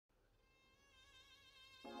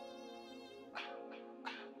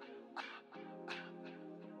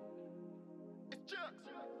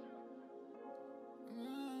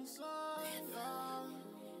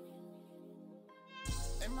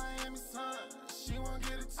In Miami sun, she won't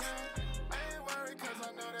get a tan. I ain't worried cause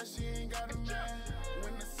I know that she ain't got a man.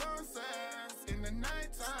 When the sun sets in the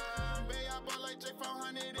nighttime, babe, I bought like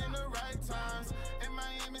J400 in the right times. In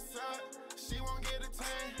Miami sun, she won't get a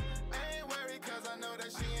tan. I ain't worried cause I know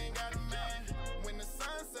that she ain't got a man. When the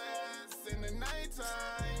sun sets in the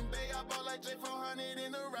nighttime, babe, I bought like J400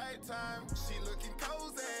 in the right time. She looking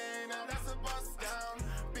cozy, now that's a bust down.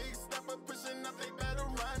 Big stepper pushing up, they better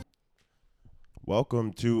run.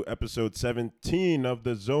 Welcome to episode 17 of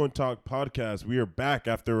the Zone Talk podcast. We are back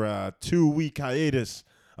after a 2-week hiatus.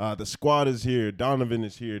 The squad is here. Donovan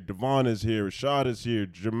is here. Devon is here. Rashad is here.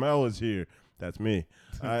 Jamel is here. That's me.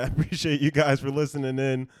 I appreciate you guys for listening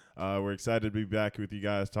in. We're excited to be back with you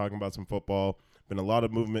guys talking about some football. Been a lot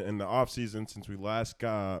of movement in the offseason since we last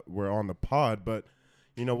were on the pod, but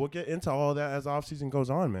you know, we'll get into all that as offseason goes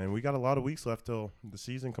on, man. We got a lot of weeks left till the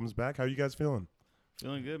season comes back. How are you guys feeling?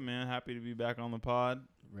 Feeling good, man. Happy to be back on the pod.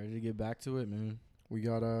 Ready to get back to it, man. We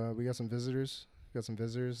got some visitors. We got some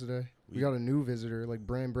visitors today. We got a new visitor, like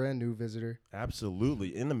brand new visitor.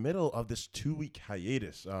 Absolutely. In the middle of this 2-week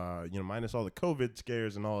hiatus, minus all the COVID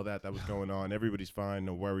scares and all of that was going on. Everybody's fine.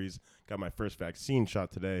 No worries. Got my first vaccine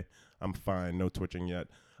shot today. I'm fine. No twitching yet.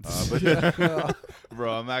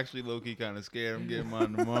 Bro, I'm actually low-key kind of scared. I'm getting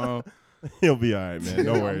mine tomorrow. He'll be all right, man.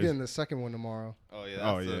 No worries. I'm getting the second one tomorrow. Oh,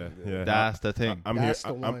 yeah. Yeah. That's the thing. That's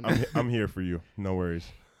the one. I'm here for you. No worries.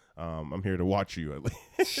 I'm here to watch you at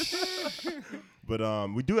least.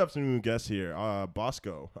 But we do have some new guests here.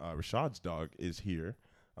 Bosco, Rashad's dog, is here.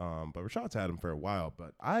 But Rashad's had him for a while.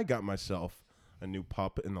 But I got myself a new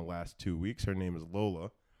pup in the last 2 weeks. Her name is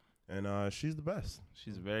Lola. And she's the best.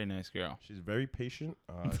 She's a very nice girl. She's very patient.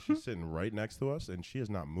 She's sitting right next to us, and she is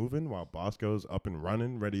not moving while Bosco's up and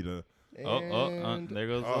running, ready to... There goes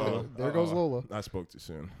Lola. There goes Lola. I spoke too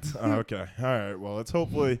soon. Okay. All right. Well, let's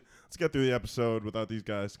get through the episode without these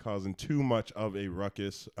guys causing too much of a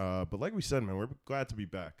ruckus. But like we said, man, we're glad to be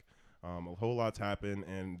back. A whole lot's happened.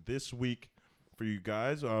 And this week for you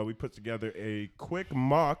guys, we put together a quick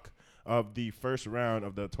mock of the first round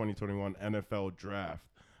of the 2021 NFL draft.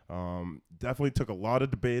 Definitely took a lot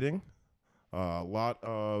of debating, a lot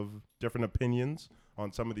of different opinions on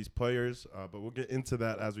some of these players, but we'll get into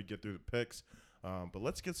that as we get through the picks. But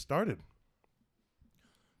let's get started.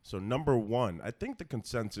 So number one, I think the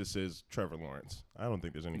consensus is Trevor Lawrence. I don't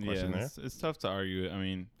think there's any question there. It's tough to argue it. I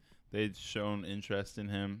mean, they've shown interest in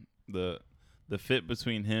him. The fit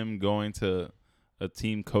between him going to a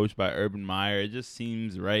team coached by Urban Meyer, it just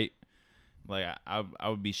seems right. Like, I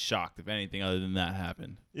would be shocked if anything other than that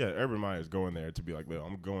happened. Yeah, Urban Meyer's going there to be like,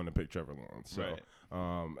 I'm going to pick Trevor Lawrence. So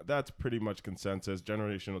right. That's pretty much consensus.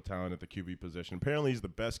 Generational talent at the QB position. Apparently, he's the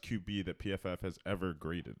best QB that PFF has ever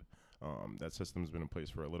graded. That system's been in place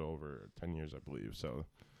for a little over 10 years, I believe. So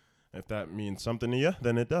if that means something to you,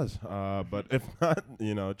 then it does. But if not,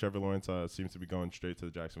 Trevor Lawrence seems to be going straight to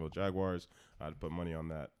the Jacksonville Jaguars. I'd put money on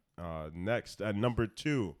that. Next, at number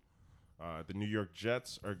 2. The New York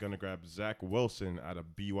Jets are going to grab Zach Wilson out of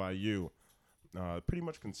BYU. Pretty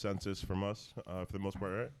much consensus from us for the most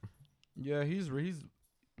part, right? Yeah, he's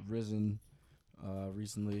risen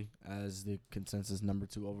recently as the consensus number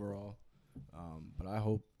 2 overall. But I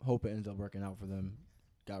hope it ends up working out for them.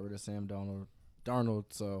 Got rid of Sam Darnold,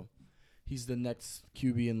 so he's the next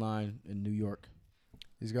QB in line in New York.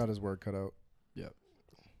 He's got his work cut out. Yep.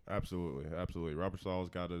 Absolutely. Robert Saleh's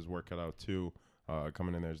got his work cut out too.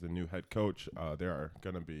 Coming in there as the new head coach. There are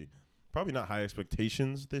going to be probably not high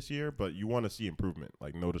expectations this year, but you want to see improvement,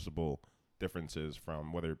 like noticeable differences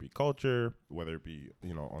from whether it be culture, whether it be,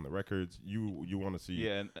 on the records. You want to see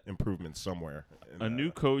improvement somewhere. A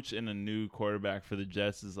new coach and a new quarterback for the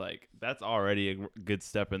Jets is that's already a good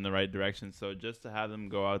step in the right direction. So just to have them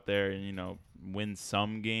go out there and, win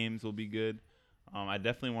some games will be good. I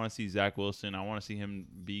definitely want to see Zach Wilson. I want to see him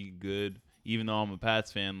be good. Even though I'm a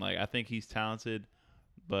Pats fan, I think he's talented,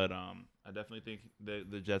 but I definitely think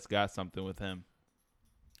the Jets got something with him.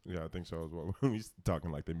 Yeah, I think so as well. He's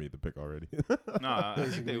talking like they made the pick already. No, I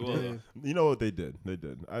think they will. You know what they did? They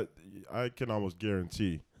did. I can almost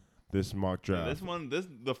guarantee this mock draft.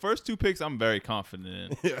 The first 2 picks, I'm very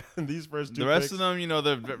confident in. Yeah, these first 2 The rest picks, of them,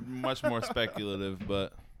 they're much more speculative,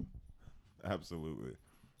 but absolutely.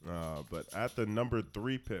 But at the number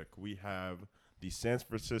 3 pick, we have the San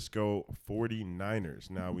Francisco 49ers.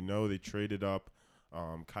 Now, we know they traded up.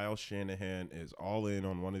 Kyle Shanahan is all in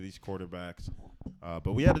on one of these quarterbacks.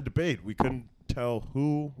 But we had a debate. We couldn't tell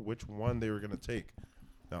which one they were going to take.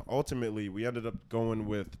 Now, ultimately, we ended up going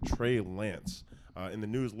with Trey Lance. In the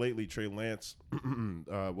news lately, Trey Lance,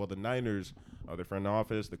 the Niners, their front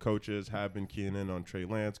office, the coaches have been keying in on Trey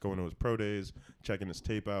Lance, going to his pro days, checking his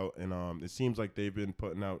tape out, and it seems like they've been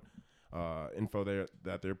putting out info there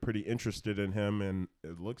that they're pretty interested in him, and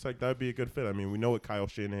it looks like that'd be a good fit. I mean, we know what Kyle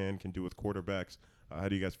Shanahan can do with quarterbacks. How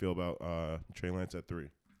do you guys feel about Trey Lance at 3?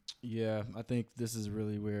 Yeah, I think this is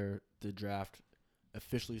really where the draft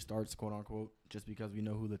officially starts, quote unquote, just because we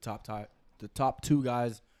know who the top 2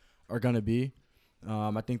 guys are going to be.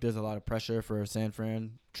 I think there's a lot of pressure for San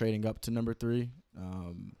Fran trading up to number 3.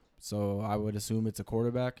 So I would assume it's a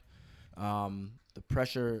quarterback. The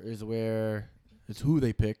pressure is where it's who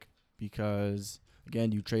they pick because,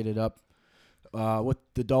 again, you traded up with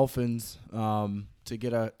the Dolphins to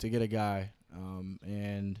get a guy.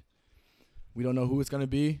 And we don't know who it's going to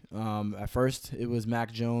be. At first, it was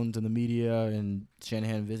Mac Jones in the media and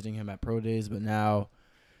Shanahan visiting him at pro days, but now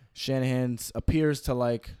Shanahan appears to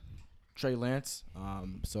like Trey Lance.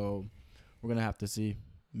 So we're going to have to see.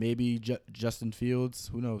 Maybe Justin Fields.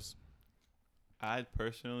 Who knows? I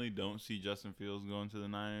personally don't see Justin Fields going to the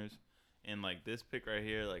Niners. And, like, this pick right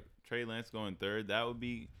here, like, Trey Lance going 3rd, that would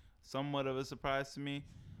be somewhat of a surprise to me.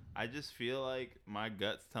 I just feel like my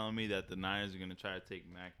gut's telling me that the Niners are going to try to take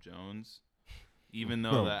Mac Jones, even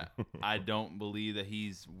though that I don't believe that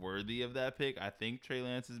he's worthy of that pick. I think Trey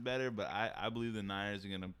Lance is better, but I believe the Niners are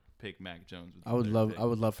going to pick Mac Jones. With I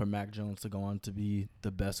would love for Mac Jones to go on to be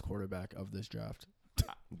the best quarterback of this draft.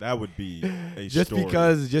 That would be a just story.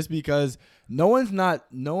 because I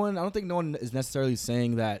don't think no one is necessarily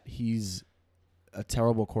saying that he's a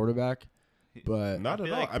terrible quarterback, but Not at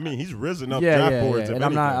all. like- I mean, he's risen up draft boards. if And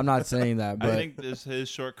I'm anything. not saying that, but I think this his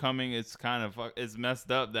shortcoming is kind of it's messed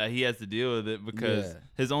up that he has to deal with it because Yeah.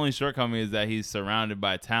 his only shortcoming is that he's surrounded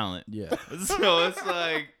by talent. yeah, So it's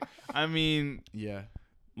like, I mean, yeah.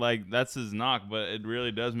 like that's his knock, but it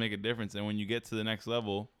really does make a difference. And when you get to the next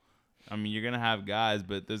level, I mean, you're gonna have guys,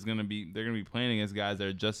 but they're gonna be playing against guys that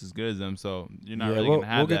are just as good as them. So you're not really gonna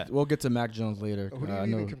have that. We'll get to Mac Jones later. Who do you I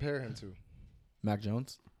even know compare him to? Mac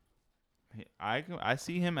Jones. I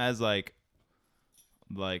see him as like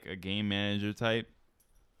a game manager type.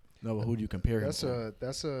 No, but who do you compare him to?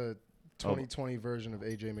 That's a 2020 version of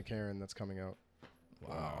AJ McCarron that's coming out.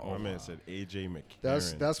 Wow, my man said AJ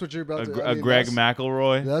McCarron. That's what you're about to. A Greg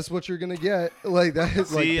McElroy. That's what you're gonna get. Like that.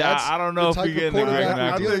 See, like that's I don't know the if type you're of getting a Greg quarterback we're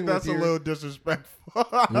I McElroy. dealing think that's with a here. little disrespectful.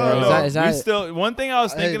 Yeah, is that- We still one thing I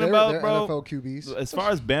was thinking they're about, bro. NFL QBs. As far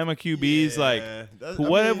as Bama QBs, like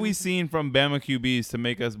what have we seen from Bama QBs to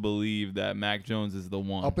make us believe that Mac Jones is the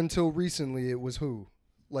one? Up until recently, it was who?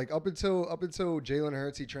 Like up until Jalen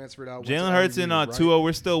Hurts, he transferred out. Jalen Hurts and right? Tua,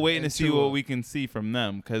 we're still waiting And to see Tua. what we can see from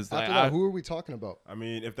them. Because After that, who are we talking about? I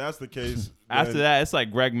mean, if that's the case, after then- that, it's like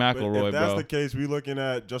Greg but McElroy, if that's bro. the case, we looking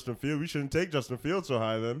at Justin Fields. We shouldn't take Justin Fields so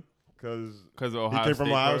high then, because Because he Ohio came from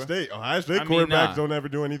State Ohio quarterback. State. Ohio State I mean, quarterbacks nah. don't ever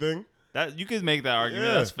do anything. That you could make that argument.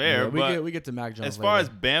 Yeah. That's fair. Yeah, but we get to Mac Jones. as far as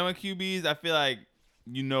later. Bama QBs, I feel like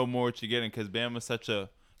you know more what you're getting because Bama's such a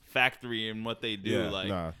factory in what they do. Yeah, like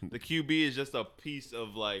nah. the QB is just a piece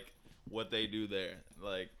of like what they do there.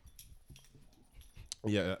 Like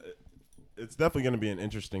Yeah, it's definitely going to be an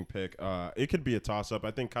interesting pick. It could be a toss-up.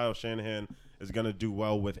 I think Kyle Shanahan is going to do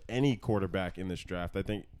well with any quarterback in this draft. I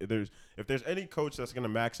think if there's any coach that's going to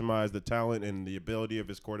maximize the talent and the ability of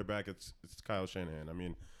his quarterback, it's Kyle Shanahan. I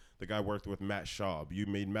mean, the guy worked with Matt Schaub. You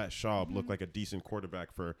made Matt Schaub look like a decent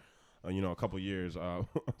quarterback for a couple years.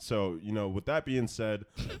 So, with that being said,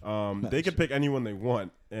 they can pick anyone they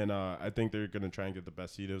want, and I think they're going to try and get the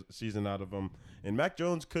best season out of them. And Mac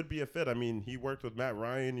Jones could be a fit. I mean, he worked with Matt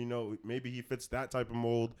Ryan. Maybe he fits that type of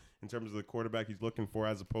mold in terms of the quarterback he's looking for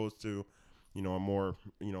as opposed to, a more,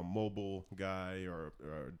 mobile guy or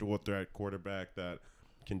a dual threat quarterback that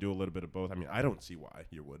can do a little bit of both. I mean, I don't see why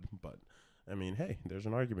you would, but, I mean, hey, there's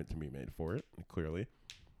an argument to be made for it, clearly.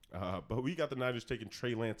 But we got the Niners taking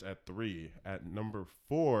Trey Lance at 3. At number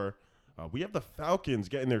 4, we have the Falcons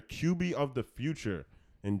getting their QB of the future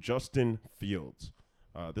in Justin Fields.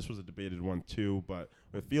 This was a debated one too, but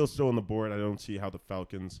with Fields still on the board, I don't see how the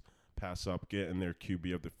Falcons pass up getting their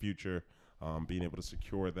QB of the future, being able to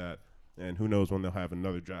secure that. And who knows when they'll have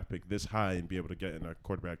another draft pick this high and be able to get in a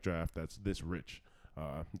quarterback draft that's this rich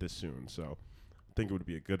this soon. So I think it would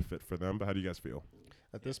be a good fit for them. But how do you guys feel?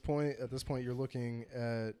 At this point, you're looking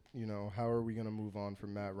at, how are we going to move on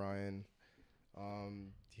from Matt Ryan?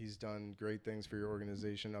 He's done great things for your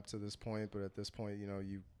organization up to this point, but at this point,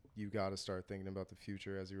 you got to start thinking about the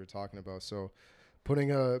future, as you were talking about. So,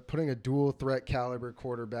 putting a dual threat caliber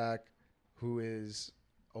quarterback who is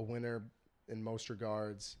a winner in most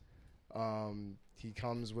regards, he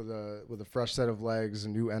comes with a fresh set of legs, a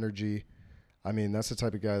new energy. I mean, that's the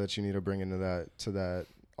type of guy that you need to bring into that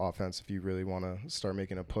offense if you really want to start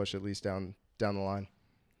making a push at least down the line.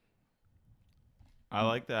 I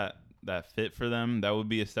like that fit for them. That would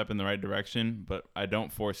be a step in the right direction, but I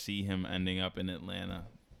don't foresee him ending up in Atlanta.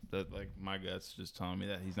 That, like, my gut's just telling me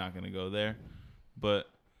that he's not going to go there. But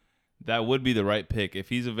that would be the right pick. If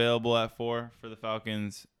he's available at 4 for the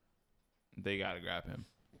Falcons, they got to grab him.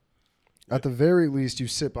 At the very least, you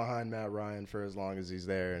sit behind Matt Ryan for as long as he's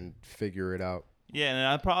there and figure it out. Yeah, and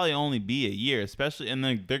that'll probably only be a year, especially, and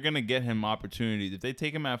then they're going to get him opportunities. If they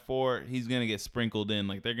take him at 4, he's going to get sprinkled in.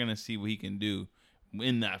 Like, they're going to see what he can do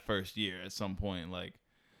in that first year at some point, like,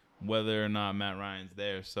 whether or not Matt Ryan's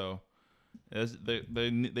there. So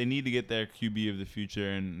they need to get their QB of the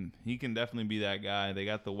future, and he can definitely be that guy. They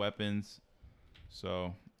got the weapons,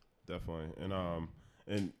 so Definitely.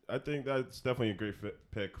 And I think that's definitely a great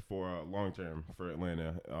pick for long term for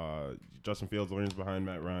Atlanta. Justin Fields learns behind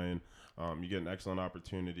Matt Ryan. You get an excellent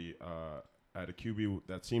opportunity at a QB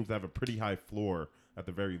that seems to have a pretty high floor at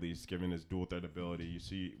the very least, given his dual threat ability. You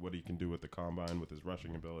see what he can do with the combine with his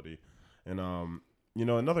rushing ability. And,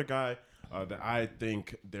 another guy that I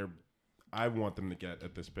think I want them to get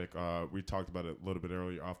at this pick, we talked about it a little bit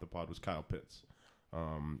earlier off the pod, was Kyle Pitts.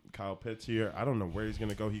 Kyle Pitts here, I don't know where he's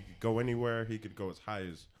going to go. He could go anywhere. He could go as high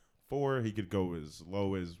as 4. He could go as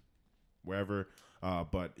low as wherever.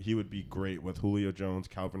 But he would be great with Julio Jones,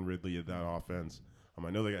 Calvin Ridley in that offense. I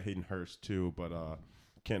know they got Hayden Hurst too, but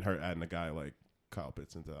can't hurt adding a guy like Kyle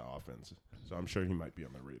Pitts into that offense. So I'm sure he might be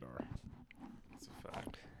on the radar. that's a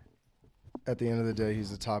fact. At the end of the day, he's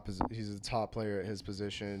the top player at his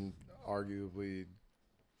position, arguably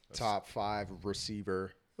top 5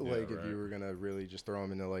 receiver. Yeah, Like, if right. you were gonna really just throw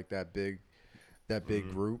him into like that big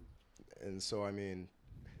group. And so, I mean,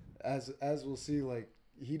 as we'll see, like,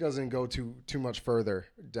 he doesn't go too much further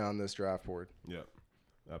down this draft board. Yeah,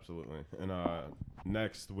 absolutely. And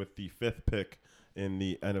next, with the 5th pick in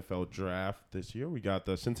the NFL draft this year, we got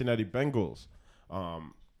the Cincinnati Bengals.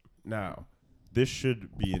 Now, this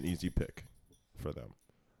should be an easy pick for them.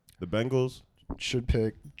 The Bengals Should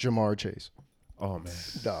pick Jamar Chase. Oh, man.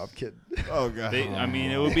 No, I'm kidding. Oh, God. I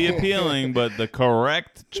mean, it would be appealing, but the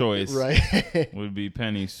correct choice Right. would be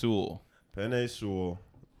Penny Sewell. Penei Sewell.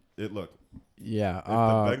 Look, Yeah. if the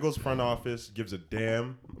Bengals front office gives a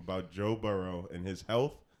damn about Joe Burrow and his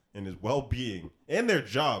health and his well-being and their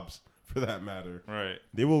jobs, for that matter, Right.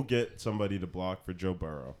 they will get somebody to block for Joe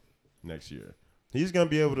Burrow next year. He's going to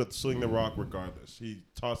be able to sling the rock regardless. He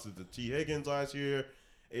tossed it to T. Higgins last year.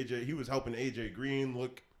 He was helping AJ Green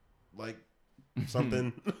look like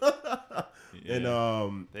something. And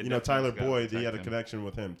Tyler definitely gotta Boyd, he protect had a him. connection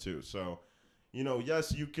with him too. So,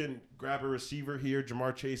 yes, you can grab a receiver here.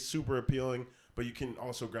 Jamar Chase, super appealing, but you can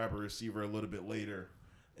also grab a receiver a little bit later,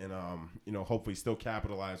 and hopefully still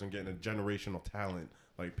capitalize on getting a generational talent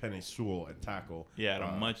like Penei Sewell at tackle. Yeah, at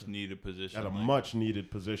a much needed position. At a like- much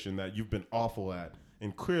needed position that you've been awful at,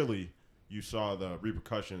 and clearly you saw the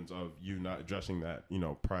repercussions of you not addressing that,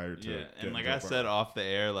 prior to. Yeah, getting and like Joe I Burrow. said off the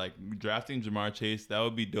air, like, drafting Jamar Chase, that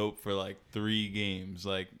would be dope for like 3 games,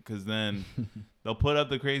 like, because then they'll put up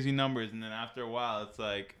the crazy numbers, and then after a while, it's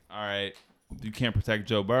like, all right, you can't protect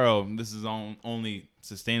Joe Burrow. This is only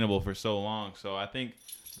sustainable for so long. So I think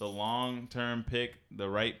the long-term pick, the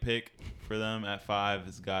right pick for them at 5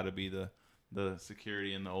 has got to be the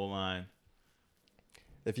security in the O-line.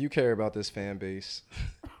 If you care about this fan base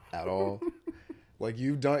at all, like,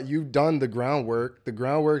 you've done the groundwork. The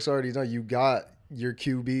groundwork's already done. You got your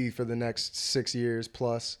QB for the next 6 years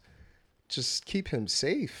plus. Just keep him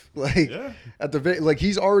safe. Like, Yeah.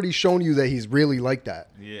 he's already shown you that he's really like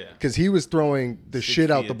that. Yeah. Because he was throwing the shit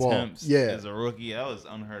 60 out the ball. attempts Yeah. As a rookie, that was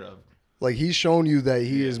unheard of. Like, he's shown you that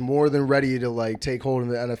he is more than ready to, like, take hold of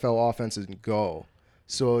the NFL offense and go.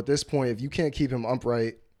 So at this point, if you can't keep him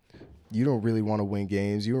upright, you don't really want to win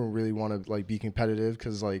games. You don't really want to, like, be competitive,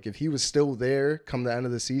 because, like, if he was still there come the end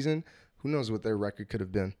of the season, who knows what their record could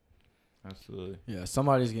have been. Absolutely. Yeah,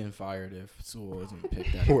 somebody's getting fired if Sewell isn't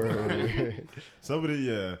picked that. Somebody,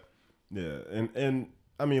 yeah, and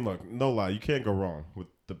I mean, look, no lie, you can't go wrong with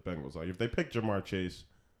the Bengals. Like, if they pick Jamar Chase,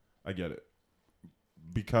 I get it,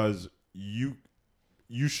 because you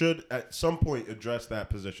should at some point address that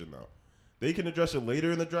position though. They can address it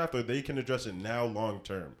later in the draft, or they can address it now, long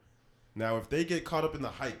term. Now, if they get caught up in the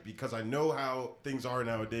hype, because I know how things are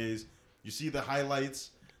nowadays, you see the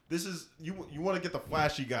highlights. This is you want to get the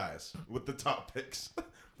flashy guys with the top picks.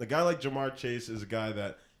 The guy like Jamar Chase is a guy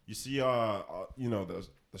that you see, the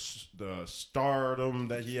stardom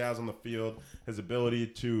that he has on the field, his ability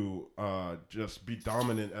to just be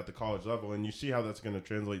dominant at the college level, and you see how that's going to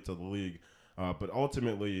translate to the league. But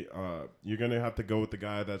ultimately, you're going to have to go with the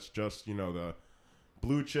guy that's just, the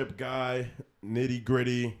blue chip guy, nitty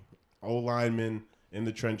gritty, O-lineman, in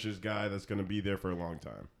the trenches guy that's going to be there for a long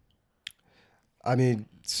time. I mean,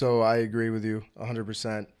 so I agree with you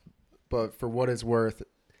 100%. But for what it's worth,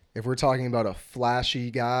 if we're talking about a flashy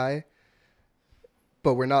guy,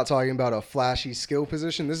 but we're not talking about a flashy skill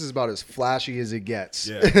position, this is about as flashy as it gets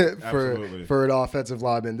absolutely. for an offensive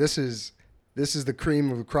lineman. This is the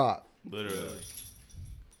cream of the crop. Literally.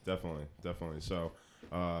 Definitely. So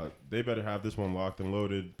they better have this one locked and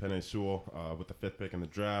loaded. Penei Sewell with the 5th pick in the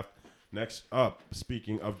draft. Next up,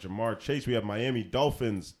 speaking of Ja'Marr Chase, we have Miami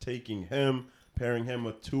Dolphins taking him, pairing him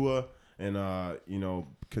with Tua, and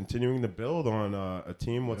continuing to build on a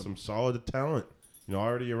team with some solid talent.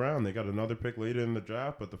 Already around. They got another pick later in the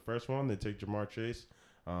draft, but the first one, they take Ja'Marr Chase,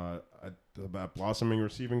 that blossoming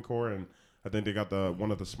receiving core, and I think they got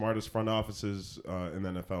one of the smartest front offices in the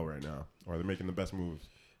NFL right now, or they're making the best moves.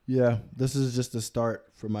 Yeah, this is just a start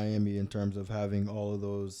for Miami in terms of having all of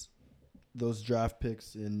those draft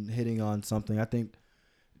picks and hitting on something. I think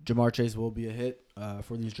Ja'Marr Chase will be a hit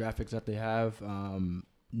for these draft picks that they have.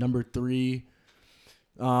 Number 3,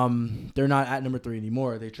 they're not at number 3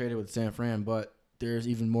 anymore. They traded with San Fran, but there's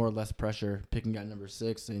even more or less pressure picking at number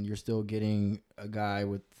 6, and you're still getting a guy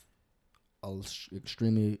with a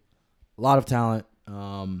lot of talent.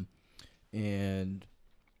 And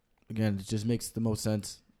again, it just makes the most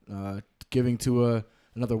sense. Giving to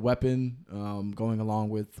another weapon, going along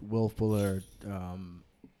with Will Fuller,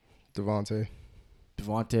 Devontae,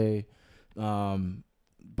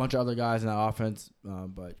 bunch of other guys in that offense,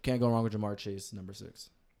 but can't go wrong with Ja'Marr Chase, number 6.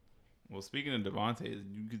 Well, speaking of Devontae,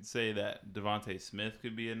 you could say that Devontae Smith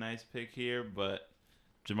could be a nice pick here, but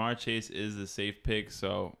Ja'Marr Chase is a safe pick,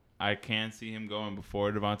 so I can see him going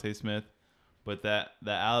before Devontae Smith. But that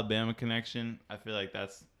Alabama connection, I feel like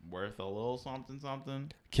that's worth a little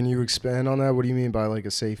something. Can you expand on that? What do you mean by like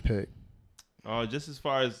a safe pick? Just as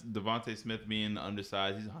far as Devontae Smith being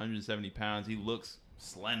undersized, he's 170 pounds. He looks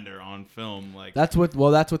slender on film. That's what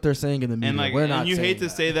they're saying in the media. And We're not. And you hate to that.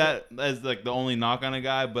 say that as like the only knock on a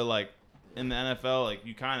guy, but like in the NFL,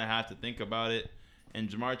 you kind of have to think about it. And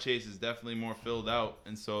Ja'Marr Chase is definitely more filled out,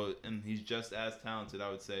 and he's just as talented, I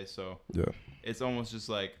would say. So yeah, it's almost just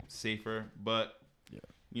safer. But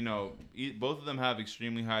both of them have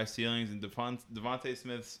extremely high ceilings, and Devontae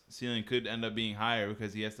Smith's ceiling could end up being higher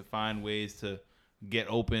because he has to find ways to get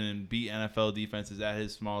open and beat NFL defenses at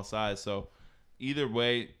his small size. So either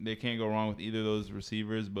way, they can't go wrong with either of those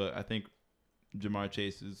receivers. But I think Ja'Marr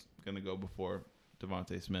Chase is going to go before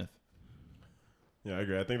Devontae Smith. Yeah, I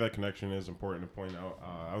agree. I think that connection is important to point out.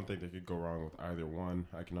 I don't think they could go wrong with either one.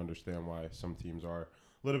 I can understand why some teams are a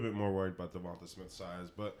little bit more worried about Devonta Smith's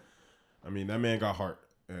size, but I mean that man got heart,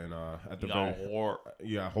 and a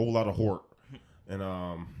whole lot of heart, and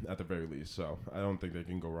at the very least. So I don't think they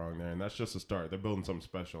can go wrong there, and that's just a start. They're building something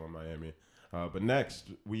special in Miami. But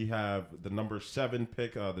next we have the number 7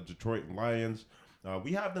 pick, the Detroit Lions.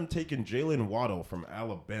 We have them taking Jalen Waddle from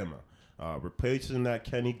Alabama, replacing that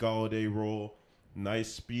Kenny Golladay role.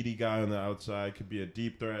 Nice, speedy guy on the outside. Could be a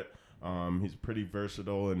deep threat. He's pretty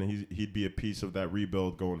versatile, and he'd be a piece of that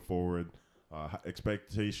rebuild going forward.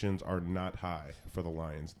 Expectations are not high for the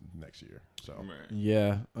Lions next year. So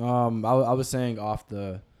yeah, I was saying off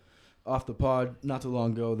the pod not too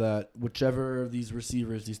long ago that whichever of these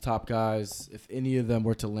receivers, these top guys, if any of them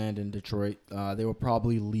were to land in Detroit, they would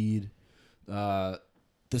probably lead the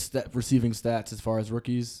receiving stats as far as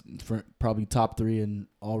rookies, for probably top 3 in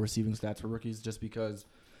all receiving stats for rookies, just because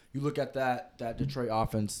you look at that Detroit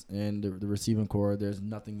offense and the receiving core, there's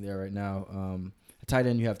nothing there right now. At tight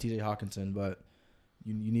end, you have T.J. Hawkinson, but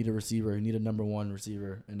you need a receiver. You need a number 1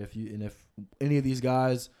 receiver. And if any of these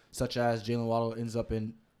guys, such as Jalen Waddle, ends up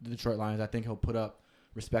in the Detroit Lions, I think he'll put up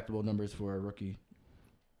respectable numbers for a rookie.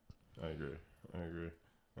 I agree.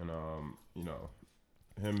 And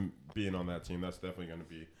him being on that team, that's definitely going to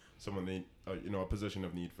be someone a position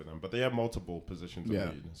of need for them. But they have multiple positions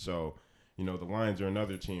of need. So, the Lions are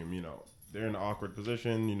another team. They're in an awkward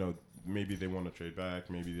position. Maybe they want to trade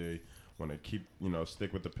back. Maybe they want to keep,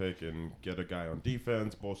 stick with the pick and get a guy on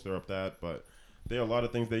defense, bolster up that. But there are a lot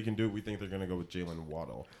of things they can do. We think they're going to go with Jalen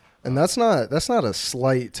Waddle. And that's not a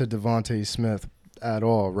slight to Devontae Smith at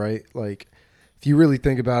all, right? Like, if you really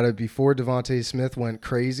think about it, before Devontae Smith went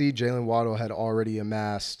crazy, Jalen Waddle had already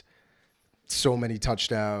amassed so many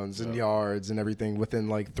touchdowns and yards and everything within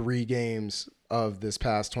 3 games of this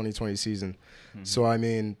past 2020 season. Mm-hmm. So, I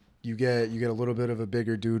mean, you get a little bit of a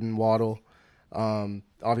bigger dude in Waddle.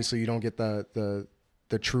 Obviously, you don't get the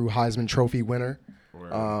true Heisman Trophy winner,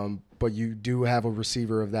 but you do have a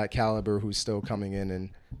receiver of that caliber who's still coming in and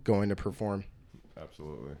going to perform.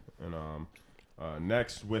 Absolutely. And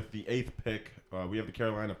next, with the 8th pick, we have the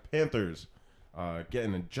Carolina Panthers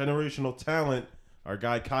getting a generational talent. Our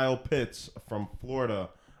guy Kyle Pitts from Florida.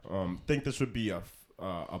 Think this would be a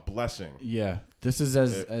blessing. Yeah, this is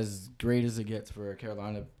as great as it gets for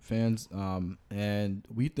Carolina fans, and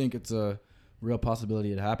we think it's a real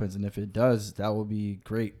possibility it happens. And if it does, that will be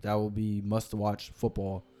great. That will be must-watch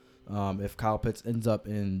football. If Kyle Pitts ends up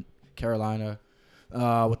in Carolina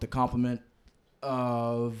with the complement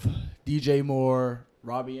of DJ Moore,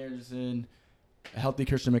 Robbie Anderson, a healthy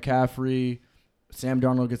Christian McCaffrey, Sam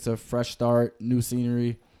Darnold gets a fresh start, new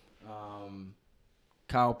scenery.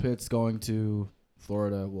 Kyle Pitts going to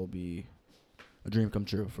Florida will be a dream come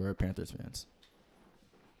true for Panthers fans.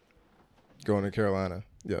 Going to Carolina.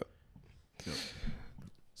 Yep.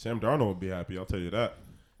 Sam Darnold would be happy, I'll tell you that.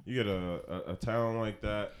 You get a talent like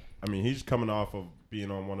that. I mean, he's coming off of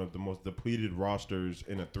being on one of the most depleted rosters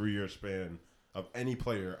in a 3-year span of any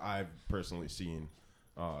player I've personally seen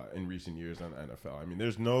in recent years on NFL. I mean,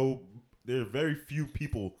 there are very few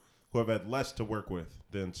people who have had less to work with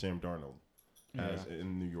than Sam Darnold has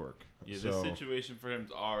in New York. Yeah, So, the situation for him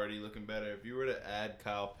is already looking better. If you were to add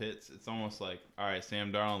Kyle Pitts, it's almost like, all right,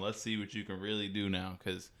 Sam Darnold, let's see what you can really do now,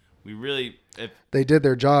 because we really, if They did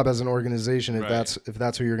their job as an organization. If Right.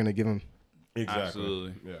 that's who you're going to give them. exactly.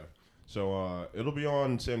 Absolutely. Yeah. So it'll be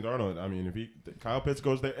on Sam Darnold. I mean, if Kyle Pitts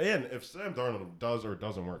goes there, and if Sam Darnold does or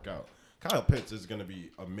doesn't work out, Kyle Pitts is going to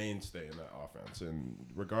be a mainstay in that offense. And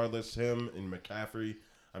regardless, him and McCaffrey,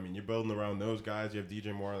 I mean, you're building around those guys. You have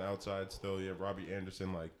DJ Moore on the outside still. You have Robbie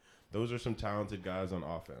Anderson. Like, those are some talented guys on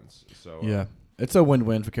offense. So Yeah, it's a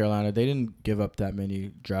win-win for Carolina. They didn't give up that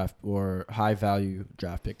many draft or high-value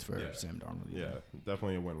draft picks for Yeah. Sam Darnold. Yeah,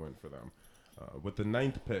 definitely a win-win for them. With the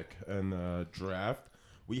 9th pick in the draft,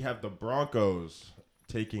 we have the Broncos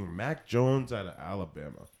taking Mac Jones out of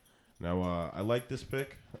Alabama. Now, I like this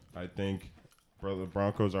pick. I think the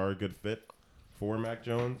Broncos are a good fit for Mac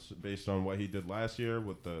Jones based on what he did last year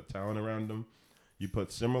with the talent around him. You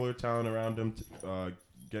put similar talent around him,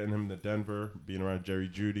 getting him to Denver, being around Jerry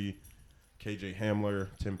Jeudy, KJ Hamler,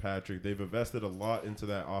 Tim Patrick. They've invested a lot into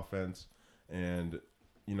that offense. And,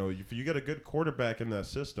 you know, if you get a good quarterback in that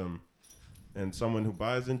system and someone who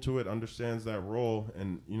buys into it, understands that role,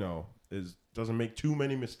 and, you know, doesn't make too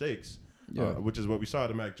many mistakes, which is what we saw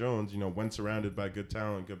to Mac Jones, you know, when surrounded by good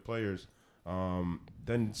talent, good players,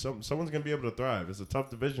 then someone's going to be able to thrive. It's a tough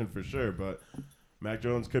division for sure, but Mac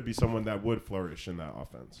Jones could be someone that would flourish in that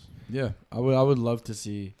offense. Yeah, I would love to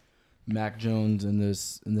see Mac Jones in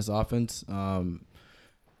this offense.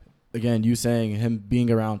 Again, you saying him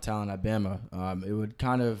being around talent at Bama, it would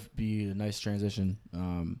kind of be a nice transition.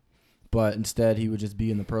 But instead, he would just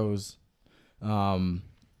be in the pros.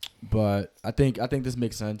 But I think this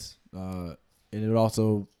makes sense, and it would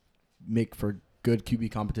also make for good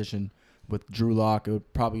QB competition with Drew Lock. It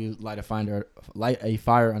would probably light a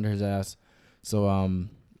fire under his ass. So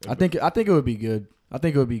I think it would be good. I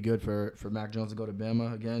think it would be good for Mac Jones to go to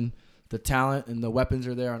Bama again. The talent and the weapons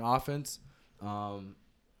are there on offense, and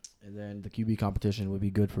then the QB competition would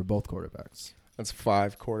be good for both quarterbacks. That's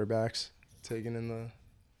 5 quarterbacks taken in the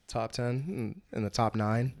top 10, in the top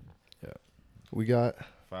 9. Yeah. We got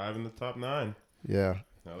 5 in the top 9. yeah.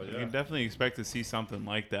 Hell You yeah. can definitely expect to see something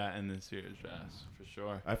like that in this year's draft, for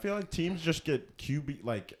sure. I feel like teams just get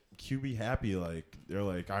QB happy. Like, they're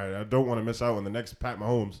like, all right, I don't want to miss out on the next Pat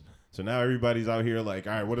Mahomes. So now everybody's out here like,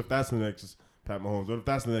 all right, what if that's the next Pat Mahomes? What if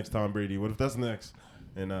that's the next Tom Brady? What if that's the next?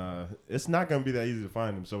 And it's not going to be that easy to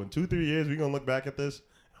find them. So in 2-3 years, we're going to look back at this.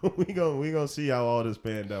 we gonna see how all this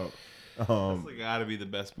panned out. That's got to be the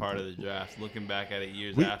best part of the draft, looking back at it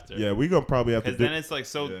years after. Yeah, we're going to probably have to Because do then it's like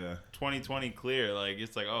so Yeah. 2020 clear. Like,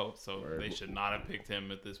 it's like, oh, so Word. they should not have picked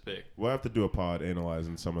him at this pick. We'll have to do a pod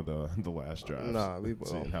analyzing some of the last drafts. Nah, we will.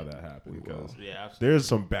 Seeing how that happened. We will. Because Yeah, absolutely. there's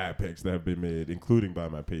some bad picks that have been made, including by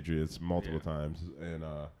my Patriots multiple times, and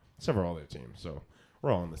several other teams. So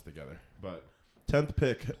we're all in this together. But 10th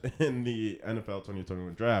pick in the NFL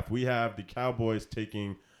 2021 draft, we have the Cowboys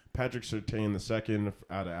taking Patrick Surtain II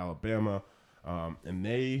out of Alabama, and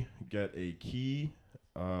they get a key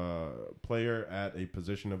player at a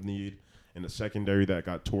position of need in the secondary that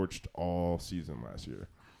got torched all season last year.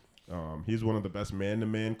 He's one of the best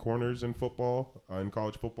man-to-man corners in football, in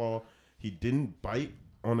college football. He didn't bite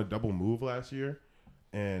on a double move last year.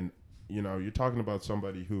 And, you know, you're talking about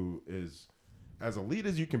somebody who is as elite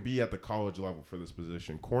as you can be at the college level for this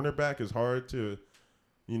position. Cornerback is hard to,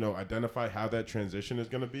 you know, identify how that transition is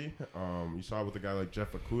going to be. You saw with a guy like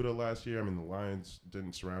Jeff Okudah last year. I mean, the Lions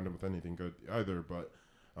didn't surround him with anything good either, but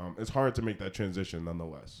it's hard to make that transition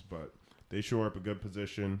nonetheless. But they shore up a good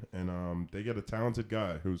position, and they get a talented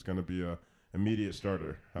guy who's going to be a immediate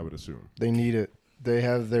starter, I would assume. They need it. They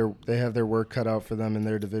have their work cut out for them in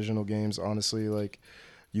their divisional games. Honestly, like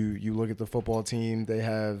you look at the football team, they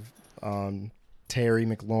have Terry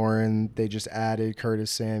McLaurin. They just added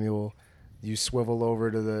Curtis Samuel. You swivel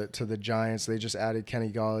over to the Giants. They just added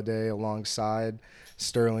Kenny Golladay alongside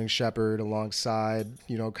Sterling Shepard, alongside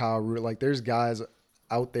Kyle Root. Like there's guys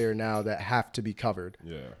out there now that have to be covered.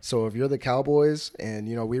 Yeah. So if you're the Cowboys, and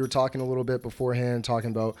we were talking a little bit beforehand,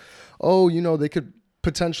 talking about, they could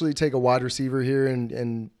potentially take a wide receiver here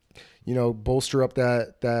and bolster up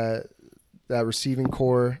that receiving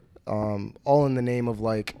core, all in the name of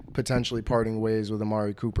like potentially parting ways with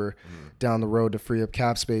Amari Cooper down the road to free up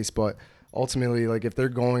cap space. But ultimately, like if they're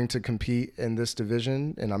going to compete in this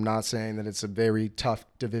division, and I'm not saying that it's a very tough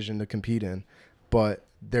division to compete in, but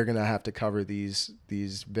they're going to have to cover these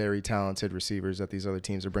very talented receivers that these other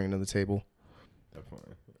teams are bringing to the table.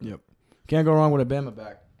 Definitely. Yep. Can't go wrong with a Bama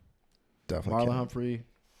back. Definitely. Marlon Humphrey,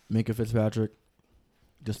 Minka Fitzpatrick,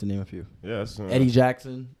 just to name a few. Yes. Eddie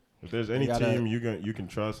Jackson. If there's any gotta- team you can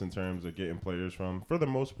trust in terms of getting players from, for the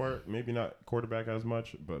most part, maybe not quarterback as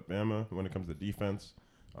much, but Bama, when it comes to defense,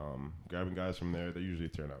 grabbing guys from there, they usually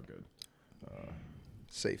turn out good.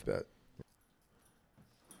 Safe bet.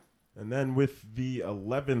 And then with the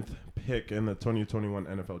 11th pick in the 2021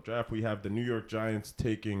 NFL Draft, we have the New York Giants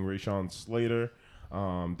taking Rashawn Slater.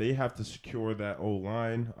 They have to secure that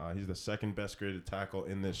O-line. He's the second best graded tackle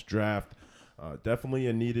in this draft. Definitely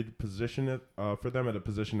a needed position for them at a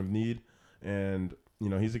position of need. And,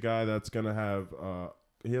 he's a guy that's going to have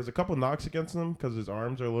he has a couple knocks against him because his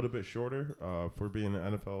arms are a little bit shorter for being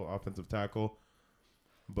an NFL offensive tackle.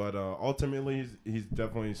 But ultimately, he's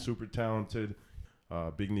definitely super talented.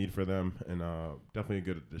 Big need for them, and definitely a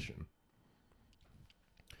good addition.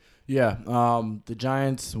 Yeah, the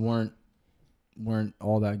Giants weren't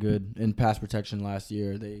all that good in pass protection last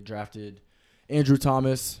year. They drafted Andrew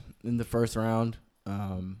Thomas in the first round.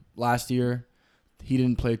 Last year, he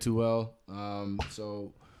didn't play too well.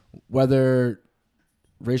 So whether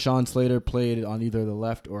Rashawn Slater played on either the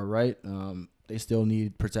left or right, they still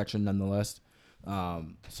need protection nonetheless.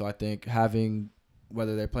 So I think having,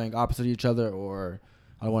 whether they're playing opposite each other or,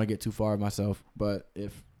 I don't want to get too far of myself, but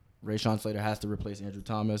if Rashawn Slater has to replace Andrew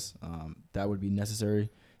Thomas, that would be necessary,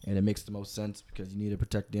 and it makes the most sense because you need to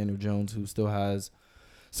protect Daniel Jones, who still has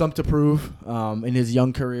something to prove in his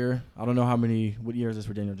young career. I don't know what year is this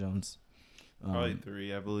for Daniel Jones? Probably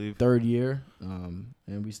 3, I believe. Third year, and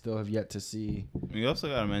we still have yet to see. We also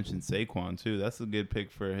got to mention Saquon, too. That's a good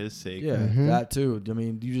pick for his sake. Yeah, that too. I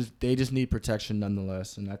mean, they just need protection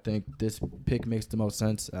nonetheless, and I think this pick makes the most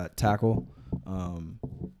sense at tackle.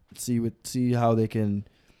 See how they can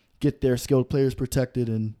get their skilled players protected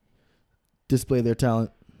and display their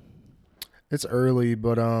talent. It's early,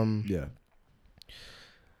 but Yeah.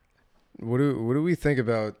 What do we think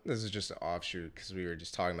about? This is just an offshoot because we were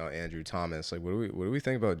just talking about Andrew Thomas. Like, what do we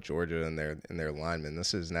think about Georgia and their linemen?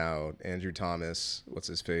 This is now Andrew Thomas. What's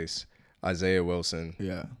his face? Isaiah Wilson.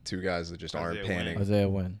 Yeah. Two guys that just aren't Isaiah panning. Isaiah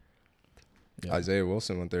Wynn. Yeah. Isaiah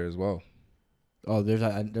Wilson went there as well. Oh, there's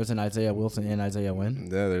an Isaiah Wilson and Isaiah Wynn.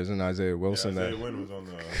 Yeah, there's an Isaiah Wilson Isaiah Wynn was on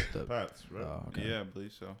the Pats, right? Oh, okay. Yeah, I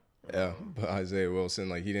believe so. Yeah, but Isaiah Wilson,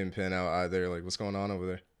 like, he didn't pan out either. Like, what's going on over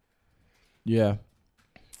there? Yeah.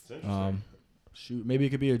 It's interesting. Shoot, maybe it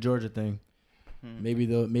could be a Georgia thing. Maybe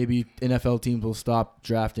NFL teams will stop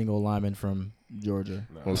drafting O linemen from Georgia.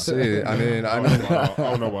 No. We'll see. I mean, I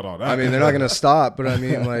don't know about all that. I mean, they're not gonna stop, but I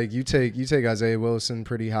mean, like, you take Isaiah Wilson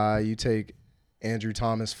pretty high. You take Andrew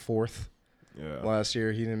Thomas 4th. Yeah. Last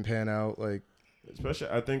year, he didn't pan out. Like, Especially,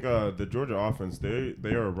 I think the Georgia offense, they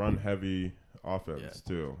are a run-heavy offense,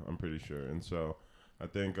 too, I'm pretty sure. And so I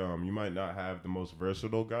think you might not have the most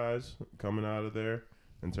versatile guys coming out of there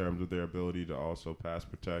in terms of their ability to also pass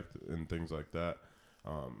protect and things like that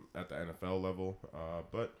at the NFL level.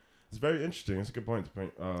 But it's very interesting. It's a good point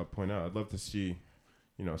to point out. I'd love to see,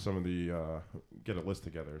 some of the get a list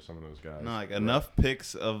together of some of those guys. No, like enough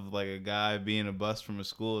picks of like a guy being a bust from a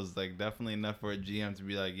school is like definitely enough for a GM to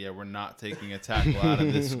be like, yeah, we're not taking a tackle out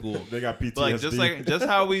of this school. They got PTSD. But just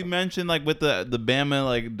how we mentioned like with the Bama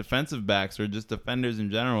like defensive backs or just defenders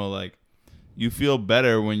in general, like you feel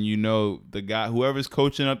better when you know the guy, whoever's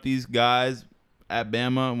coaching up these guys at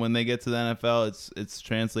Bama, when they get to the NFL, it's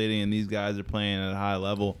translating and these guys are playing at a high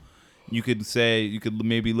level. You could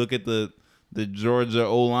maybe look at the Georgia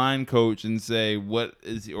O-line coach and say what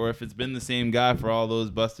is, or if it's been the same guy for all those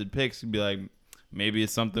busted picks, you'd be like, maybe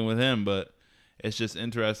it's something with him. But it's just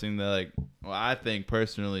interesting that I think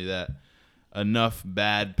personally that enough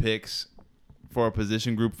bad picks for a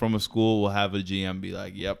position group from a school will have a GM be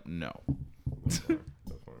like, yep, no. Definitely.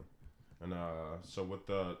 And so with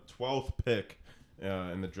the 12th pick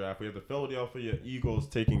in the draft, we have the Philadelphia Eagles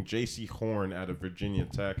taking J.C. Horn out of Virginia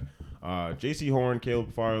Tech. J.C. Horn,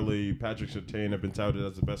 Caleb Farley, Patrick Surtain have been touted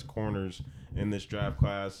as the best corners in this draft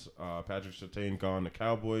class. Patrick Surtain gone to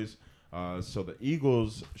Cowboys. So the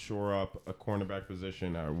Eagles shore up a cornerback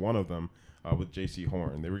position, or one of them, with J.C.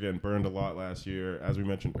 Horn. They were getting burned a lot last year. As we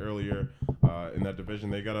mentioned earlier, in that division,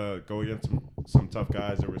 they got to go against some tough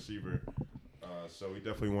guys at receiver. So we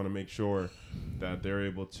definitely want to make sure that they're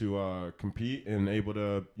able to compete and able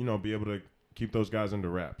to, be able to keep those guys under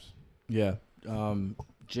wraps. Yeah.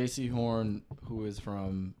 J.C. Horn, who is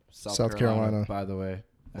from South Carolina, by the way,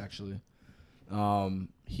 actually.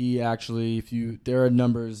 He actually, there are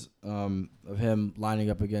numbers of him lining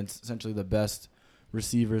up against essentially the best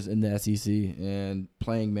receivers in the SEC and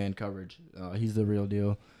playing man coverage. He's the real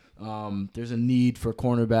deal. There's a need for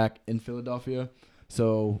cornerback in Philadelphia,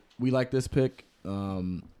 so we like this pick.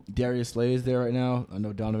 Darius Slay is there right now. I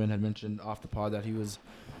know Donovan had mentioned off the pod that he was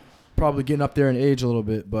probably getting up there in age a little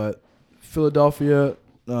bit, but Philadelphia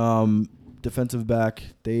defensive back,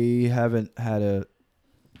 they haven't had a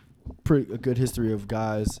good history of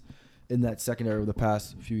guys in that secondary over the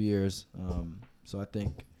past few years. So I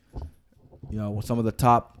think, some of the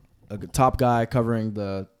top guy covering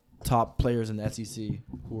the top players in the SEC,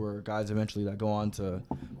 who are guys eventually that go on to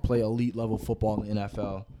play elite level football in the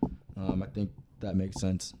NFL. I think that makes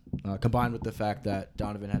sense. Combined with the fact that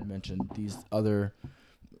Donovan had mentioned these other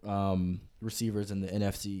receivers in the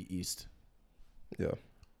NFC East. Yeah.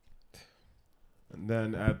 And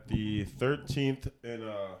then at the 13th and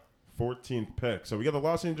 14th pick, so we got the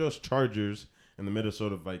Los Angeles Chargers and the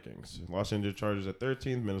Minnesota Vikings. Los Angeles Chargers at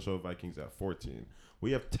 13th, Minnesota Vikings at 14.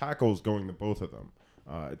 We have tackles going to both of them.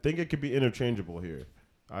 I think it could be interchangeable here.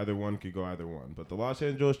 Either one could go either one. But the Los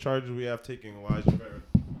Angeles Chargers, we have taking Elijah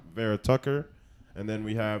Vera Tucker. And then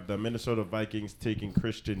we have the Minnesota Vikings taking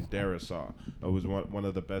Christian Darrisaw, who was one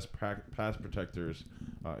of the best pass protectors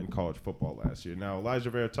in college football last year. Now, Elijah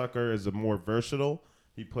Vera Tucker is a more versatile.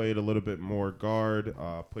 He played a little bit more guard,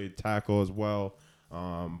 played tackle as well.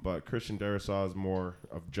 But Christian Darrisaw is more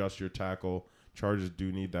of just your tackle. Chargers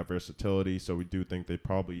do need that versatility, so we do think they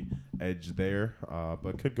probably edge there,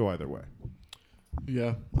 but could go either way.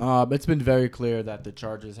 Yeah. It's been very clear that the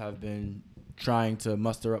Chargers have been trying to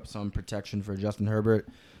muster up some protection for Justin Herbert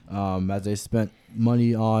as they spent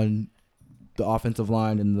money on the offensive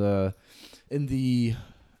line in the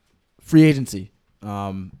free agency.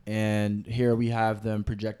 And here we have them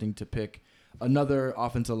projecting to pick another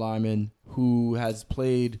offensive lineman who has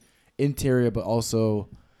played interior but also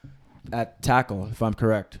at tackle, if I'm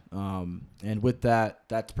correct. And with that,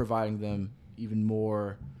 that's providing them even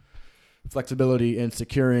more flexibility in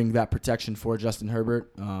securing that protection for Justin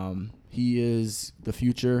Herbert. He is the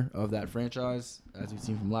future of that franchise, as we've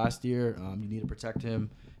seen from last year. You need to protect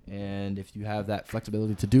him, and if you have that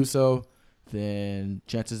flexibility to do so, then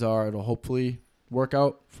chances are it'll hopefully work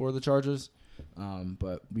out for the Chargers.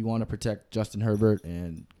 But we want to protect Justin Herbert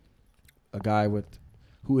and a guy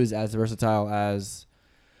who is as versatile as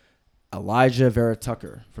Elijah Vera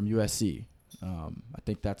Tucker from USC. I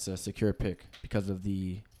think that's a secure pick because of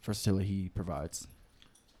the versatility he provides.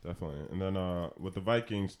 Definitely. And then with the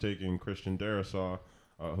Vikings taking Christian Darrisaw,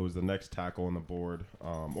 who is the next tackle on the board,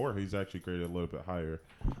 or he's actually graded a little bit higher.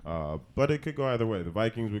 But it could go either way. The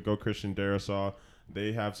Vikings would go Christian Darrisaw.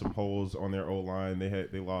 They have some holes on their O-line.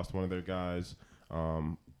 They lost one of their guys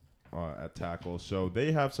at tackle. So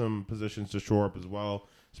they have some positions to shore up as well,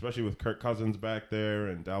 especially with Kirk Cousins back there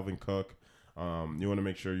and Dalvin Cook. You want to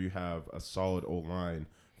make sure you have a solid O-line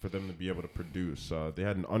for them to be able to produce. They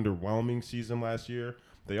had an underwhelming season last year.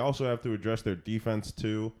 They also have to address their defense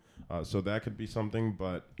too, so that could be something.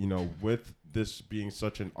 But, with this being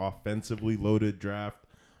such an offensively loaded draft,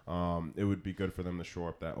 it would be good for them to shore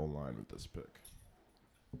up that O-line with this pick.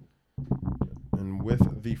 And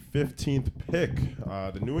with the 15th pick,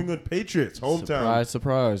 the New England Patriots,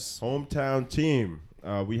 Surprise. hometown team,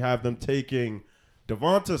 we have them taking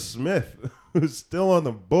Devonta Smith, who's still on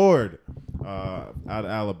the board out of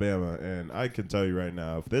Alabama. And I can tell you right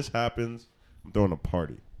now, if this happens, I'm throwing a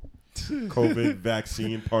party. COVID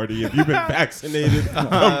vaccine party. If you've been vaccinated,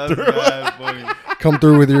 come through. Come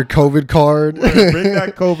through with your COVID card. Bring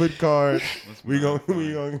that COVID card. We gonna,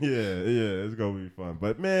 it's gonna be fun.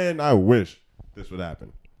 But man, I wish this would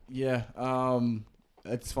happen. Yeah,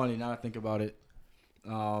 it's funny now I think about it.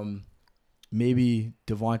 Maybe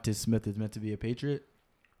Devonta Smith is meant to be a Patriot.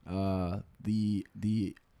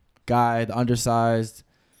 The guy, the undersized,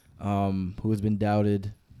 who has been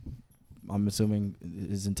doubted, I'm assuming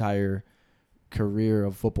his entire career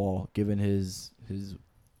of football, given his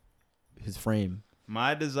frame.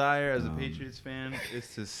 My desire as a Patriots fan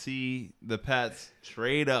is to see the Pats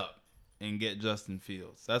trade up and get Justin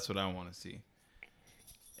Fields. That's what I want to see.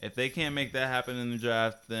 If they can't make that happen in the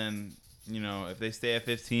draft, then, if they stay at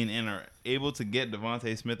 15 and are able to get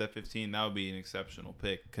Devontae Smith at 15, that would be an exceptional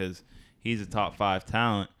pick because he's a top 5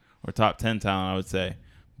 talent or top 10 talent, I would say.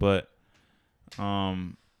 But, I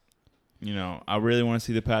really want to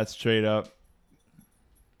see the Pats trade up,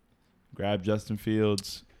 grab Justin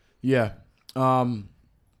Fields. Yeah. And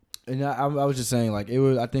I was just saying, like,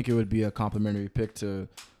 I think it would be a complimentary pick to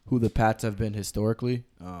who the Pats have been historically.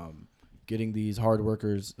 Getting these hard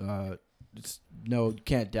workers,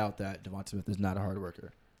 can't doubt that Devontae Smith is not a hard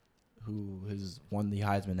worker who has won the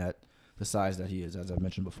Heisman at the size that he is, as I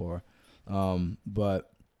mentioned before.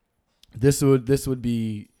 But this would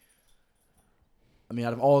be,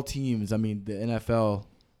 out of all teams, the NFL,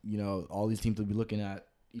 all these teams would be looking at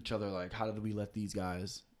each other like, how did we let these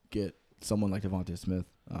guys get someone like Devontae Smith?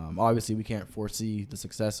 Obviously, we can't foresee the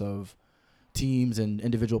success of teams and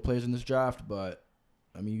individual players in this draft, but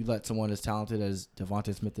you let someone as talented as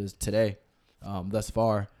Devontae Smith is today, thus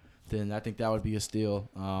far, then I think that would be a steal.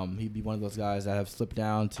 He'd be one of those guys that have slipped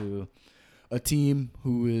down to a team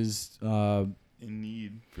who is in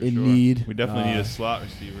need. Need. We definitely need a slot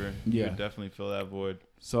receiver. Yeah, we would definitely fill that void.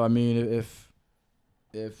 So if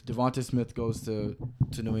Devontae Smith goes to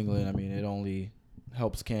New England, it only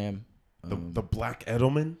helps Cam. The Black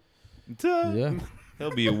Edelman. Yeah.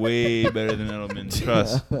 He'll be way better than Edelman.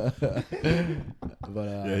 Trust.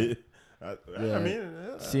 But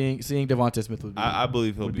seeing Devontae Smith would be, I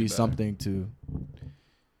believe he'll would be something to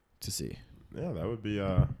see. Yeah, that would be.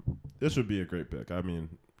 This would be a great pick.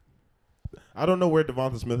 I don't know where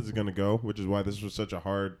Devontae Smith is going to go, which is why this was such a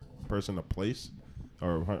hard person to place,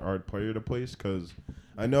 or hard player to place. Because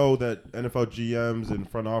I know that NFL GMs and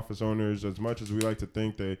front office owners, as much as we like to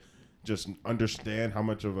think they just understand how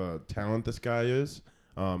much of a talent this guy is,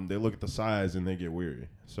 they look at the size and they get weary.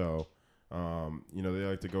 So, they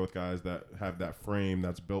like to go with guys that have that frame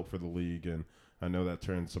that's built for the league, and I know that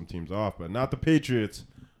turns some teams off, but not the Patriots.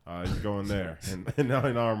 He's going there in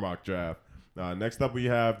our mock draft. Next up, we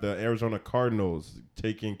have the Arizona Cardinals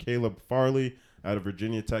taking Caleb Farley out of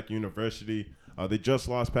Virginia Tech University. They just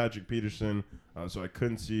lost Patrick Peterson, so I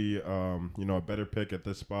couldn't see a better pick at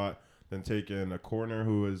this spot than taking a corner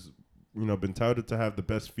who has been touted to have the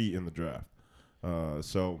best feet in the draft.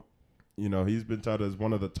 He's been touted as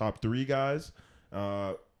one of the top 3 guys.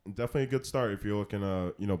 Definitely a good start if you're looking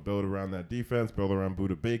to build around that defense, build around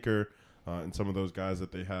Budda Baker. And some of those guys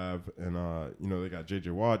that they have. And, they got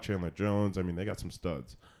J.J. Watt, Chandler Jones. They got some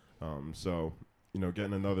studs.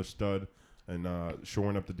 Getting another stud and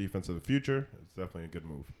shoring up the defense of the future, it's definitely a good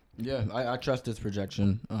move. Yeah, I trust this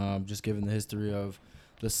projection, just given the history of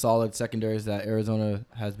the solid secondaries that Arizona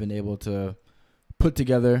has been able to put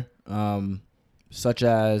together, such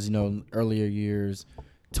as, earlier years,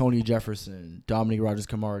 Tony Jefferson, Dominique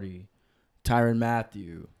Rodgers-Cromartie, Tyrann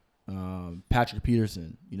Mathieu, Patrick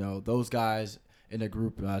Peterson, those guys in a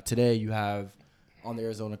group. Today you have on the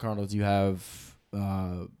Arizona Cardinals, you have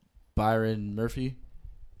Byron Murphy,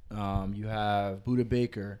 you have Budda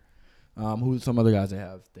Baker, who some other guys they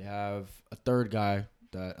have. They have a third guy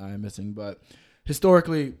that I am missing, but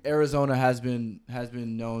historically Arizona has been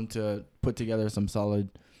known to put together some solid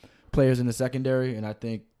players in the secondary, and I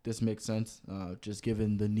think this makes sense, just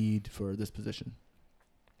given the need for this position.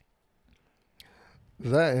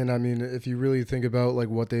 That, and if you really think about like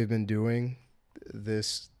what they've been doing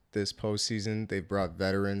this postseason, they've brought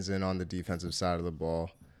veterans in on the defensive side of the ball.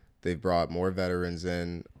 They've brought more veterans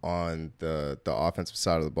in on the offensive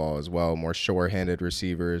side of the ball as well, more sure-handed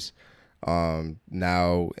receivers.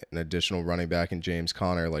 Now an additional running back in James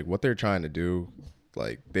Conner. Like what they're trying to do,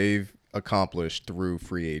 like they've accomplished through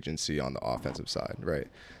free agency on the offensive side, right?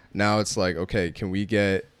 Now it's like, okay, can we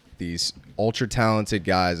get these ultra-talented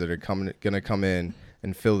guys that are going to come in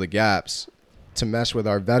and fill the gaps to mesh with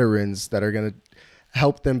our veterans that are going to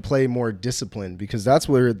help them play more disciplined, because that's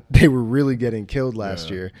where they were really getting killed last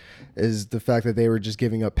year, is the fact that they were just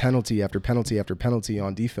giving up penalty after penalty after penalty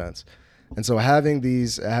on defense. And so having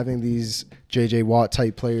these J.J. Watt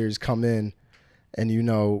type players come in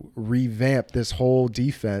and, revamp this whole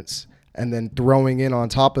defense, and then throwing in on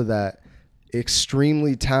top of that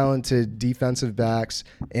extremely talented defensive backs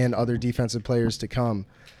and other defensive players to come,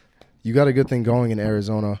 you got a good thing going in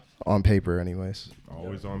Arizona on paper anyways.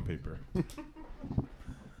 Always on paper.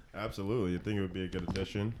 Absolutely. I think it would be a good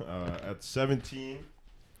addition. At 17,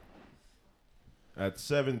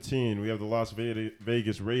 we have the Las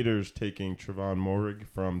Vegas Raiders taking Trevon Moehrig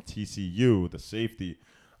from TCU, the safety.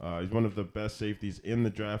 He's one of the best safeties in the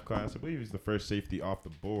draft class. I believe he's the first safety off the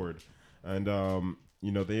board. And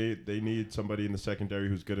they need somebody in the secondary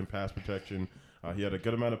who's good in pass protection. He had a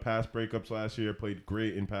good amount of pass breakups last year. Played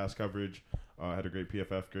great in pass coverage. Had a great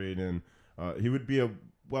PFF grade, and he would be a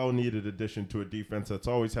well-needed addition to a defense that's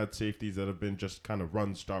always had safeties that have been just kind of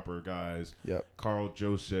run-stopper guys. Yep. Carl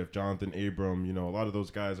Joseph, Jonathan Abram, a lot of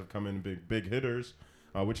those guys have come in big hitters,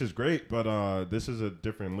 which is great, but this is a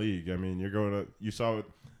different league. I mean, you saw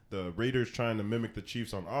the Raiders trying to mimic the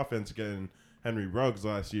Chiefs on offense, getting Henry Ruggs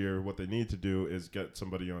last year. What they need to do is get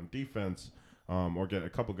somebody on defense or get a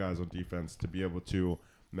couple guys on defense to be able to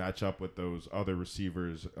match up with those other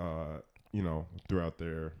receivers, throughout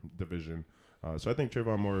their division. So I think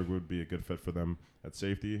Trayvon Moore would be a good fit for them at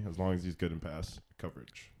safety as long as he's good in pass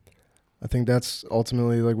coverage. I think that's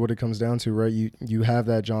ultimately like what it comes down to, right? You have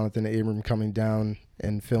that Jonathan Abram coming down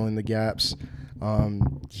and filling the gaps.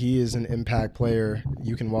 He is an impact player.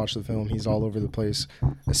 You can watch the film. He's all over the place,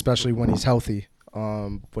 especially when he's healthy.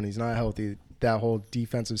 When he's not healthy, that whole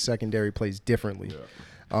defensive secondary plays differently.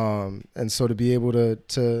 Yeah. And so to be able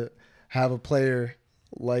to have a player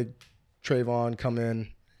like Trayvon come in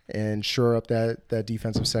and shore up that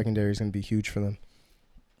defensive secondary is going to be huge for them.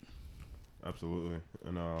 Absolutely.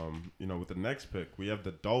 And, with the next pick, we have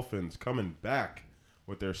the Dolphins coming back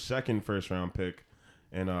with their second first-round pick.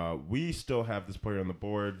 And we still have this player on the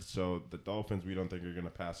board, so the Dolphins, we don't think are going to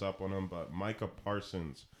pass up on him. But Micah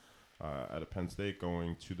Parsons out of Penn State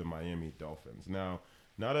going to the Miami Dolphins. Now,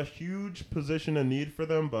 not a huge position of need for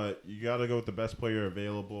them, but you got to go with the best player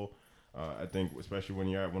available, I think, especially when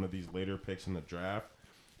you're at one of these later picks in the draft.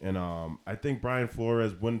 And I think Brian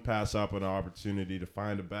Flores wouldn't pass up an opportunity to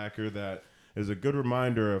find a backer that is a good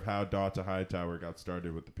reminder of how Donta Hightower got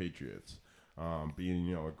started with the Patriots.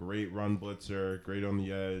 Being, a great run blitzer, great on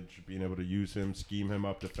the edge, being able to use him, scheme him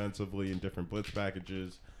up defensively in different blitz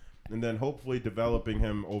packages, and then hopefully developing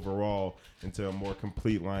him overall into a more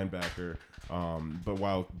complete linebacker, but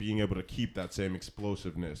while being able to keep that same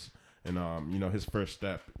explosiveness. And, his first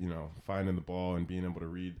step, finding the ball and being able to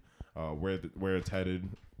read where it's headed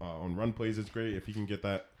on run plays is great. If he can get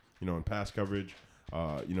that, in pass coverage,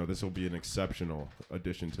 this will be an exceptional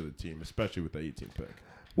addition to the team, especially with the 18th pick.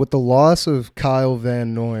 With the loss of Kyle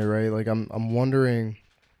Van Noy, right? Like I'm wondering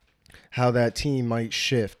how that team might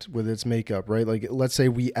shift with its makeup, right? Like let's say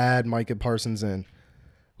we add Micah Parsons in.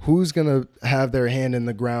 Who's gonna have their hand in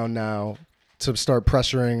the ground now to start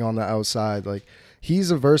pressuring on the outside? Like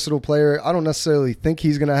he's a versatile player. I don't necessarily think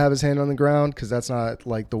he's gonna have his hand on the ground because that's not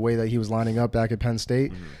like the way that he was lining up back at Penn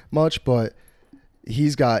State much, but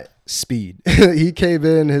he's got speed. He came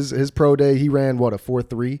in his pro day. He ran a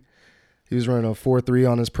 4.3. He was running a 4.3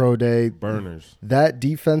 on his pro day. Burners. That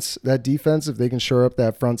defense, if they can shore up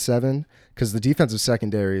that front seven, because the defensive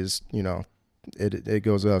secondary is, it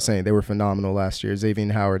goes without saying, they were phenomenal last year.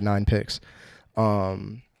 Xavier Howard, 9 picks.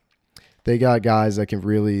 They got guys that can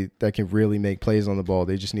really make plays on the ball.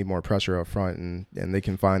 They just need more pressure up front, and they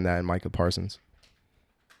can find that in Micah Parsons.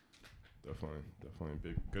 Definitely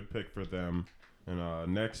a good pick for them.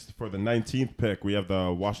 And next, for the 19th pick, we have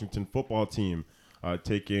the Washington football team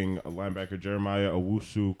taking linebacker Jeremiah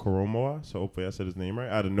Owusu-Koramoah. So hopefully I said his name right.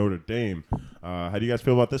 Out of Notre Dame. How do you guys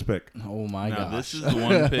feel about this pick? Oh, my gosh. This is the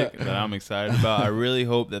one pick that I'm excited about. I really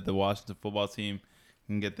hope that the Washington football team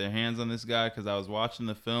can get their hands on this guy because I was watching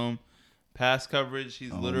the film. Pass coverage,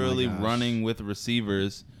 he's literally running with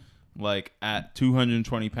receivers like at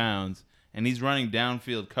 220 pounds. And he's running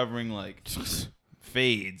downfield covering like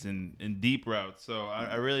fades and deep routes. So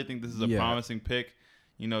I really think this is a promising pick.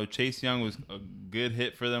 Chase Young was a good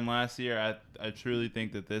hit for them last year. I truly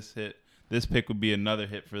think that this pick would be another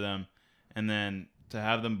hit for them. And then to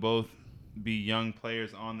have them both be young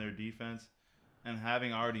players on their defense and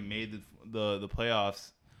having already made the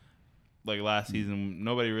playoffs like last season,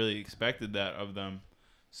 nobody really expected that of them.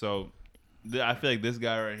 So I feel like this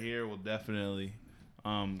guy right here will definitely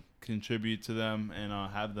contribute to them and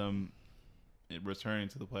have them returning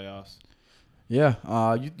to the playoffs. Yeah,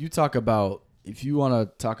 you talk about, if you want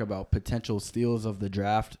to talk about potential steals of the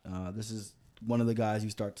draft, this is one of the guys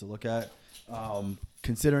you start to look at.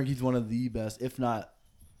 Considering he's one of the best, if not,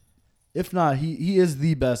 he is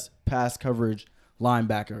the best pass coverage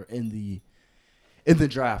linebacker in the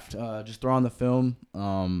draft. Just throw on the film.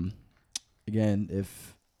 Again,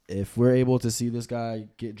 if we're able to see this guy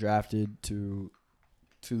get drafted to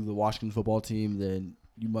the Washington football team, then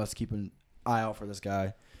you must keep an eye out for this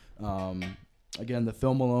guy. Again, the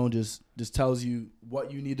film alone just tells you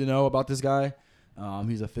what you need to know about this guy.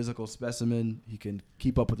 He's a physical specimen. He can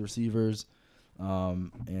keep up with receivers.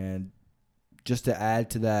 And just to add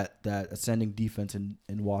to that ascending defense in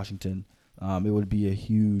Washington, it would be a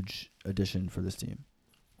huge addition for this team.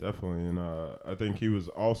 Definitely, and I think he was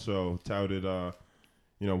also touted,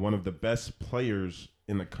 one of the best players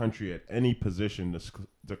in the country at any position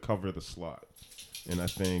to cover the slot. And I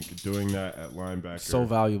think doing that at linebacker, So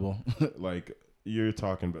valuable. like you're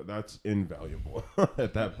talking about, that's invaluable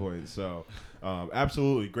at that point. So,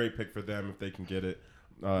 absolutely great pick for them if they can get it.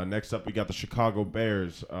 Next up, we got the Chicago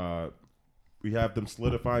Bears. We have them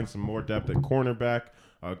solidifying some more depth at cornerback,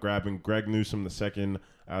 grabbing Greg Newsome II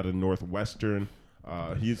out of Northwestern.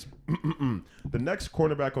 He's the next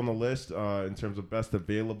cornerback on the list in terms of best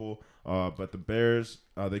available. But the Bears,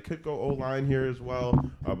 they could go O-line here as well.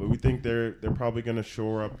 But we think they're probably going to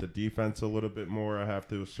shore up the defense a little bit more, I have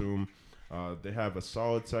to assume. They have a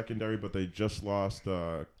solid secondary, but they just lost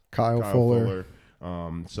Kyle Fuller.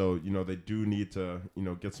 So, they do need to,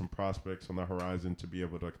 get some prospects on the horizon to be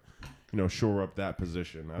able to, shore up that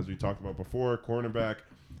position. As we talked about before, cornerback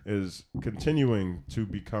is continuing to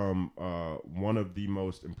become one of the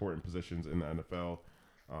most important positions in the NFL.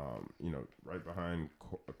 Right behind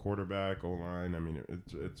quarterback, O-line. I mean,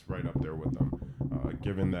 it's right up there with them.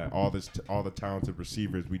 Given that all the talented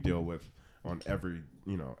receivers we deal with on every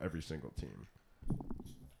single team.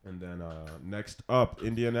 And then next up,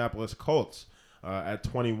 Indianapolis Colts. At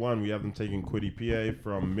 21, we have them taking Kwity Paye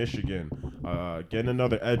from Michigan. Getting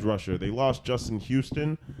another edge rusher. They lost Justin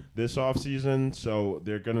Houston this offseason, so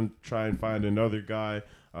they're going to try and find another guy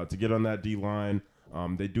to get on that D-line.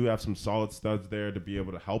 They do have some solid studs there to be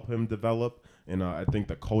able to help him develop, and I think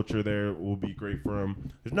the culture there will be great for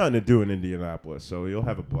him. There's nothing to do in Indianapolis, so you'll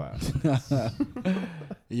have a blast.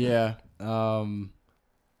 Yeah,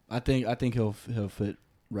 I think he'll fit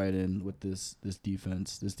right in with this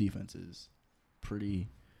defense. This defense is pretty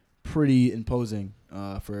imposing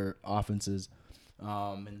for offenses.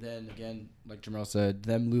 And then again, like Jamel said,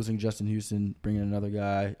 them losing Justin Houston, bringing another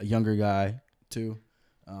guy, a younger guy too.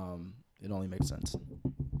 It only makes sense.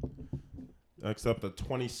 Next up, the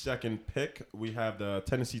 22nd pick, we have the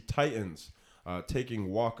Tennessee Titans taking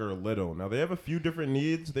Walker Little. Now, they have a few different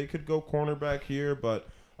needs. They could go cornerback here, but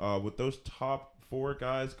with those top 4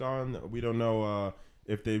 guys gone, we don't know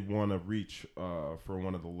if they want to reach for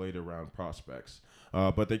one of the later round prospects.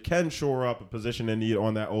 But they can shore up a position in need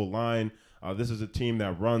on that O-line. This is a team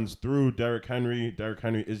that runs through Derrick Henry. Derrick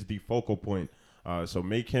Henry is the focal point. So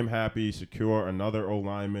make him happy, secure another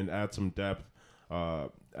O-lineman, add some depth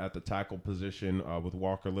at the tackle position with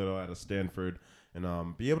Walker Little out of Stanford,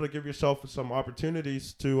 and be able to give yourself some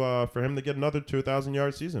opportunities to for him to get another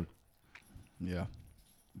 2,000-yard season. Yeah.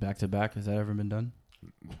 Back-to-back, has that ever been done?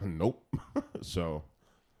 Nope. So...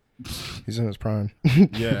 He's in his prime.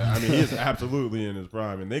 Yeah, I mean, he is absolutely in his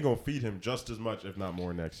prime, and they're going to feed him just as much, if not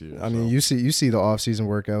more, next year. I mean, you see the off-season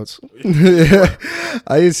workouts.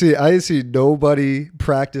 I see nobody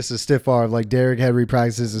practice a stiff arm like Derrick Henry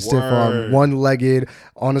practices a stiff arm, one-legged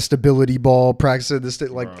on a stability ball, practicing the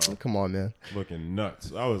stiff. Like, come on, man. Looking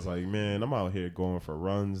nuts. I was like, man, I'm out here going for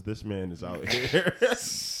runs. This man is out here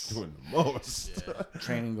doing the most. Yeah.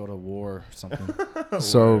 Training, go to war or something.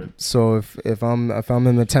 So if I'm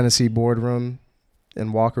in the Tennessee boardroom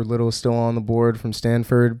and Walker Little is still on the board from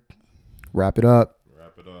Stanford, wrap it up.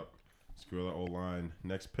 Screw the O-line.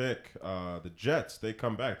 Next pick, the Jets. They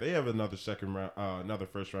come back. They have another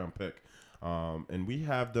first round pick, and we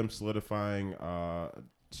have them solidifying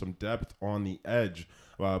some depth on the edge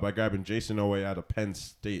by grabbing Jason Owe out of Penn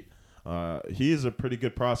State. He is a pretty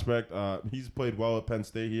good prospect. He's played well at Penn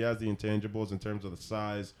State. He has the intangibles in terms of the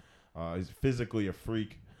size. He's physically a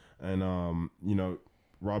freak, and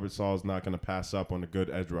Robert Saleh is not going to pass up on a good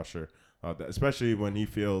edge rusher, especially when he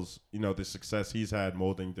feels the success he's had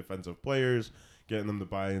molding defensive players, getting them to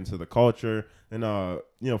buy into the culture, and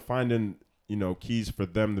finding keys for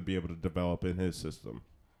them to be able to develop in his system.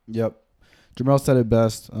 Yep, Jamel said it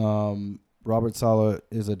best. Robert Saleh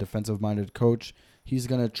is a defensive-minded coach. He's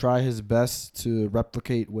going to try his best to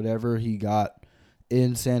replicate whatever he got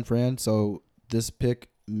in San Fran. So this pick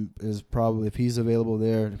is probably, if he's available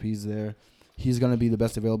there, if he's there, he's going to be the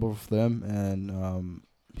best available for them, and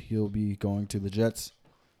he'll be going to the Jets.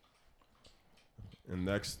 And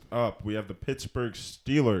next up, we have the Pittsburgh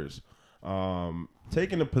Steelers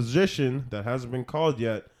taking a position that hasn't been called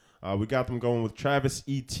yet. We got them going with Travis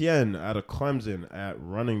Etienne out of Clemson at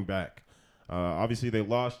running back. Obviously, they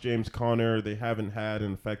lost James Conner. They haven't had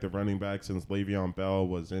an effective running back since Le'Veon Bell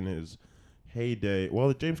was in his heyday.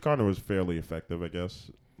 Well, James Conner was fairly effective, I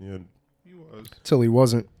guess. Yeah, he was. Till he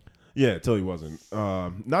wasn't. Yeah, till he wasn't.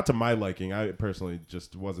 Not to my liking. I personally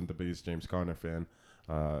just wasn't the biggest James Conner fan.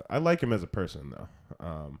 I like him as a person,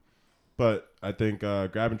 though. But I think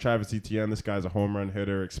grabbing Travis Etienne, this guy's a home run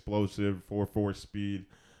hitter, explosive, 4.4 speed.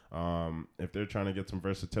 If they're trying to get some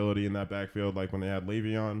versatility in that backfield, like when they had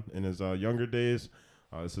Le'Veon in his younger days,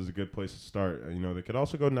 this is a good place to start. They could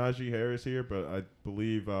also go Najee Harris here, but I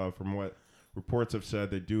believe from what reports have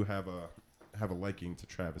said, they do have a liking to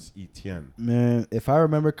Travis Etienne. Man, if I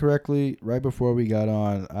remember correctly, right before we got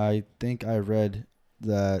on, I think I read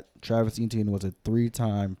that Travis Etienne was a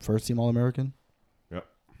 3-time first-team All-American. Yep.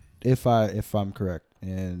 If I'm correct,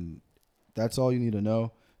 and that's all you need to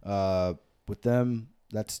know. With them,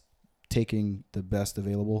 that's taking the best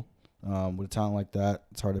available. With a talent like that,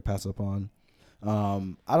 it's hard to pass up on.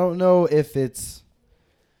 I don't know if it's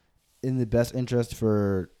in the best interest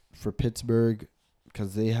for Pittsburgh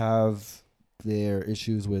because they have their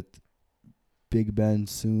issues with Big Ben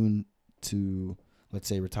soon to, let's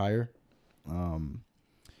say, retire.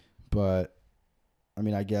 But, I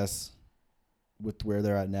mean, I guess with where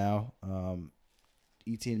they're at now,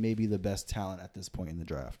 Etienne may be the best talent at this point in the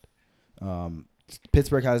draft.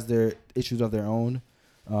 Pittsburgh has their issues of their own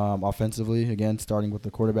offensively, again, starting with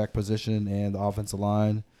the quarterback position and the offensive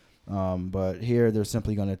line. But here they're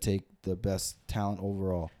simply going to take the best talent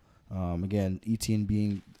overall. Again, Etienne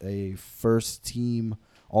being a first-team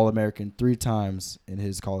All-American 3 times in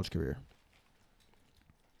his college career.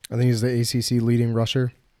 I think he's the ACC leading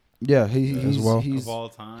rusher. Yeah, he's of all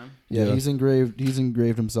time. Yeah, he's engraved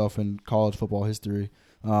himself in college football history.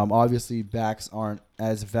 Obviously, backs aren't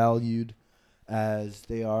as valued as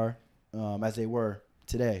they were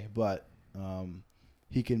today, but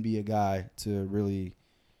he can be a guy to really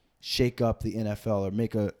shake up the NFL or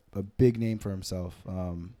make a big name for himself.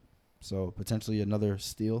 So potentially another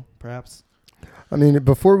steal, perhaps. I mean,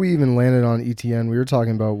 before we even landed on ETN, we were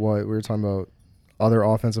talking about what? We were talking about other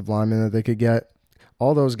offensive linemen that they could get.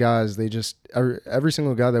 All those guys, they just every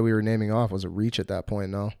single guy that we were naming off was a reach at that point.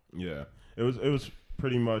 No. Yeah, it was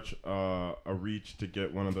pretty much a reach to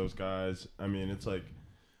get one of those guys. I mean, it's like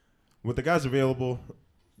with the guys available,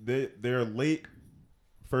 they're late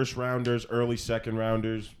first rounders, early second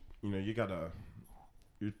rounders.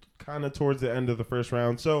 You're kind of towards the end of the first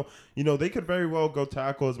round, so they could very well go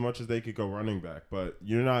tackle as much as they could go running back. But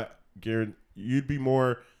you're not guaranteed. You'd be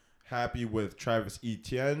more happy with Travis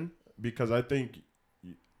Etienne because I think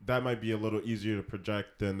that might be a little easier to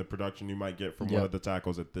project than the production you might get from one of the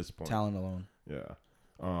tackles at this point. Talent alone. Yeah.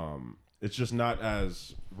 It's just not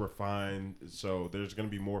as refined, so there's going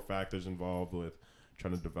to be more factors involved with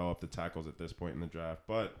trying to develop the tackles at this point in the draft.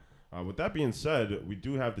 But with that being said, we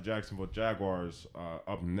do have the Jacksonville Jaguars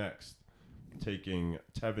up next, taking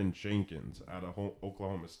Tevin Jenkins out of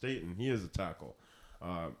Oklahoma State, and he is a tackle.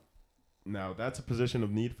 Now, that's a position of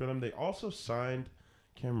need for them. They also signed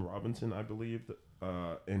Cam Robinson, I believe,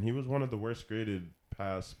 and he was one of the worst graded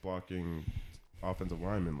pass blocking offensive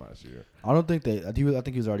linemen last year. I don't think I think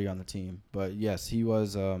he was already on the team, but yes, he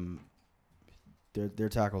was. Their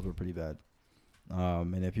tackles were pretty bad,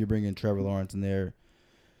 and if you bring in Trevor Lawrence in there,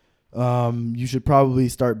 you should probably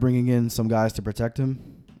start bringing in some guys to protect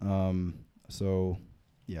him. So,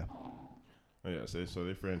 yeah. Oh, yeah, so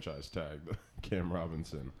they franchise tagged Cam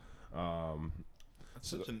Robinson. That's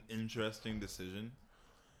such an interesting decision.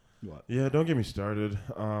 What? Yeah, don't get me started.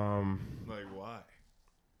 Like, why?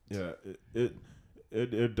 Yeah,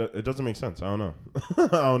 it doesn't make sense. I don't know. I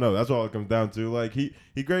don't know. That's all it comes down to. Like he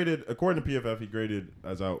graded, according to PFF, he graded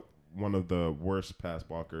as out one of the worst pass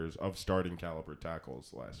blockers of starting caliber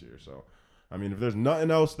tackles last year. So, I mean, if there's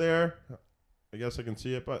nothing else there, I guess I can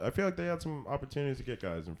see it. But I feel like they had some opportunities to get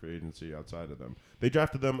guys in free agency outside of them. They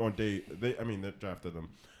drafted them on day. They drafted them.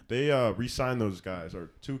 They re-signed those guys,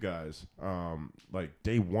 or 2 guys, like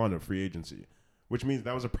day 1 of free agency, which means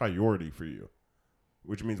that was a priority for you.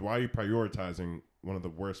 Which means why are you prioritizing one of the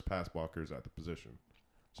worst pass blockers at the position?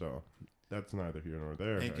 So that's neither here nor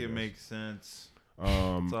there. I think it makes sense.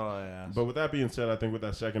 That's all I ask. But with that being said, I think with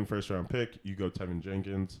that second first-round pick, you go Tevin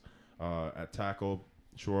Jenkins at tackle,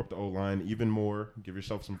 shore up the O-line even more, give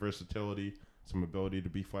yourself some versatility, some ability to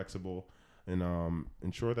be flexible, and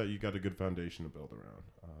ensure that you got a good foundation to build around.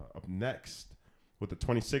 Up next, with the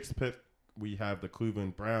 26th pick, we have the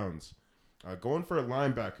Cleveland Browns. Going for a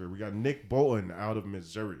linebacker, we got Nick Bolton out of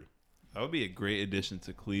Missouri. That would be a great addition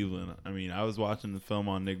to Cleveland. I mean, I was watching the film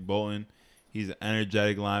on Nick Bolton. He's an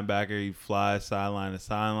energetic linebacker. He flies sideline to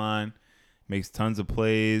sideline, makes tons of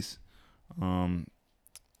plays. I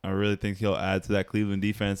really think he'll add to that Cleveland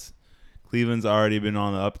defense. Cleveland's already been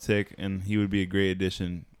on the uptick, and he would be a great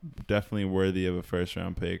addition. Definitely worthy of a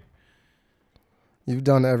first-round pick. You've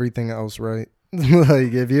done everything else right.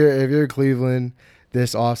 Like if you're Cleveland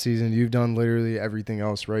this offseason, you've done literally everything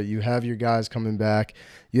else right. You have your guys coming back.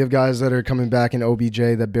 You have guys that are coming back in OBJ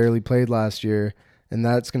that barely played last year, and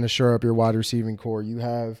that's going to shore up your wide receiving core. You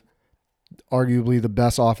have arguably the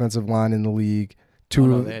best offensive line in the league.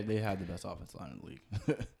 They had the best offensive line in the league.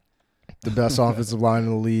 The best offensive line in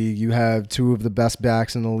the league. You have two of the best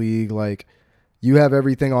backs in the league. Like, you have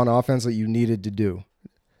everything on offense that you needed to do.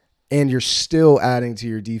 And you're still adding to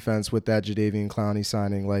your defense with that Jadeveon Clowney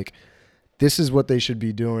signing. Like, this is what they should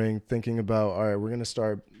be doing, thinking about, all right, we're going to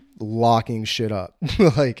start locking shit up.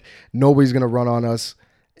 Like, nobody's going to run on us.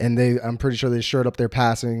 And I'm pretty sure they shored up their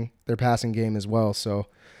passing game as well. So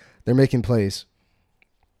they're making plays.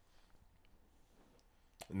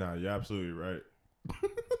 No, you're absolutely right.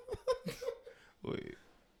 Wait.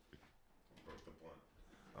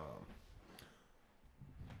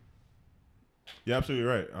 You're absolutely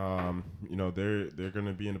right. They're going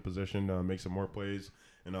to be in a position to make some more plays,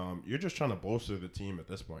 and you're just trying to bolster the team at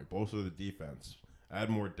this point, bolster the defense, add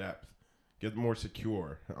more depth, get more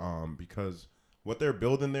secure. Because what they're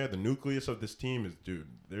building there, the nucleus of this team is, dude.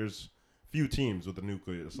 There's few teams with a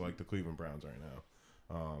nucleus like the Cleveland Browns right now.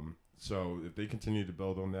 So if they continue to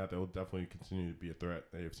build on that, they'll definitely continue to be a threat.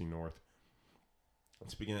 AFC North.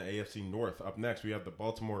 Speaking of AFC North, up next we have the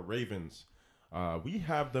Baltimore Ravens. We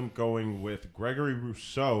have them going with Gregory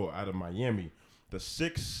Rousseau out of Miami, the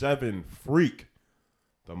 6'7" freak,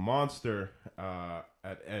 the monster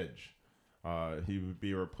at edge. He would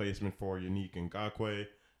be a replacement for Yannick Ngakoue,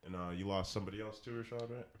 and you lost somebody else too, Rashad,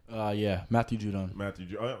 right? Yeah, Matthew Judon.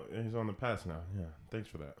 Oh, he's on the pass now. Yeah, thanks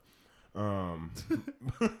for that.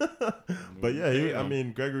 But yeah,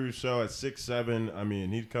 Gregory Rousseau at 6'7". I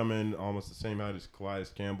mean, he'd come in almost the same height as Calais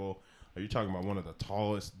Campbell. Are you talking about one of the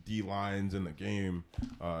tallest D lines in the game?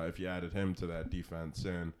 If you added him to that defense,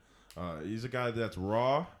 and he's a guy that's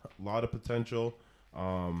raw, a lot of potential.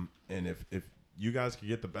 And if you guys could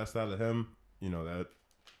get the best out of him, that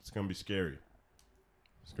it's gonna be scary.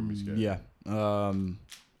 It's gonna be scary. Yeah.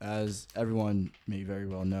 As everyone may very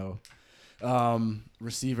well know,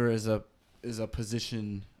 receiver is a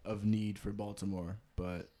position of need for Baltimore,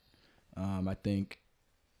 but I think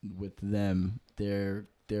with them, they're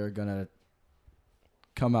gonna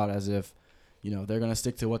come out as if they're gonna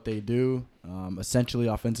stick to what they do. Essentially,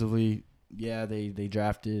 offensively, they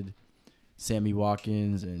drafted Sammy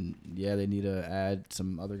Watkins, and they need to add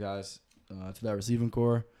some other guys to that receiving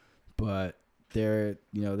core, but they're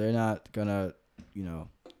not gonna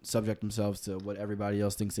subject themselves to what everybody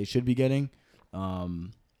else thinks they should be getting.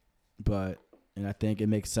 And I think it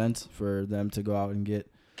makes sense for them to go out and get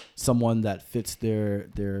someone that fits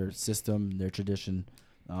their system, their tradition.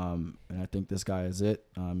 And I think this guy is it.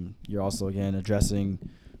 You're also, again, addressing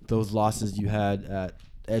those losses you had at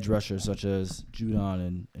edge rushers such as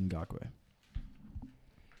Judon and Ngakoue.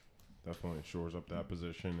 Definitely shores up that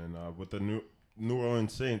position. And with the New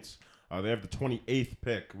Orleans Saints, they have the 28th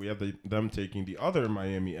pick. We have them taking the other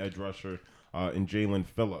Miami edge rusher in Jalen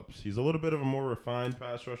Phillips. He's a little bit of a more refined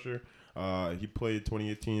pass rusher. He played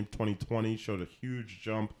 2018, 2020, showed a huge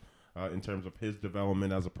jump in terms of his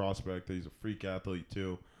development as a prospect. He's a freak athlete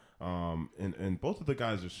too. And both of the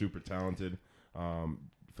guys are super talented.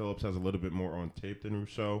 Phillips has a little bit more on tape than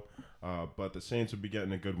Rousseau, but the Saints would be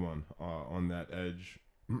getting a good one on that edge.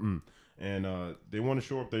 And they want to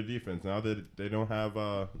shore up their defense. Now that they don't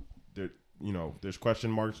have there's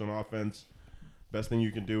question marks on offense. Best thing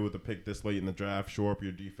you can do with a pick this late in the draft, shore up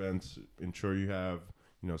your defense, ensure you have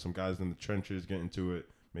some guys in the trenches get into it,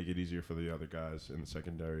 make it easier for the other guys in the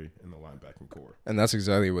secondary and the linebacking core. And that's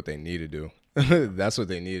exactly what they need to do. That's what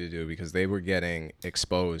they need to do, because they were getting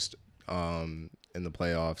exposed in the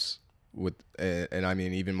playoffs with, and I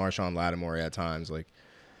mean, even Marshawn Lattimore at times, like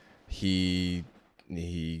he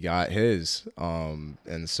got his.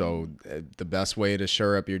 And so the best way to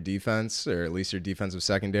shore up your defense, or at least your defensive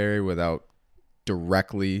secondary, without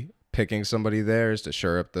directly picking somebody there, is to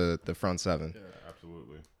shore up the front seven. Yeah,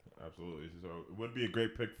 absolutely. So it would be a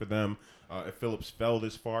great pick for them. If Phillips fell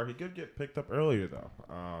this far, he could get picked up earlier, though.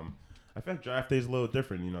 I think draft day is a little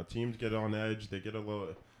different. Teams get on edge. They get a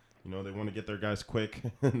little, they want to get their guys quick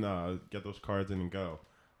and get those cards in and go.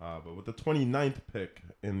 But with the 29th pick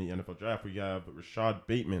in the NFL draft, we have Rashad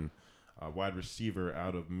Bateman, wide receiver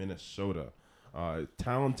out of Minnesota.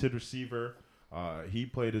 Talented receiver. He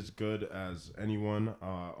played as good as anyone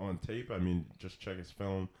on tape. I mean, just check his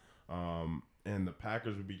film. And the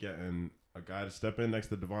Packers would be getting a guy to step in next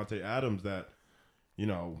to Devontae Adams that,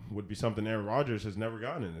 would be something Aaron Rodgers has never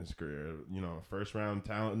gotten in his career. First-round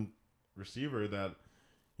talent receiver that,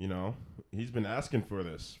 he's been asking for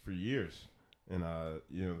this for years. And,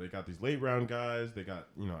 they got these late-round guys. They got,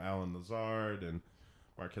 Alan Lazard and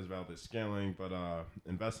Marquez Valdez-Scantling. But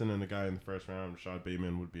investing in a guy in the first round, Rashad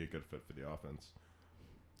Bateman, would be a good fit for the offense.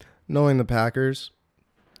 Knowing the Packers,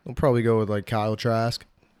 they'll probably go with, Kyle Trask.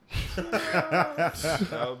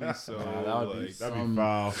 That would be so. That would be like, that'd be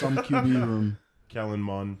foul. some QB room. Kellen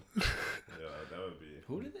Mond. Yeah, that would be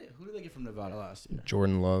Who did they get from Nevada last year?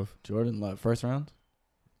 Jordan Love. Jordan Love, first round,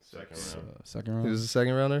 second round. second He round. was a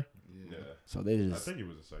second rounder. Yeah, So they I just think he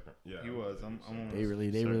was a second. Yeah, He was. I'm they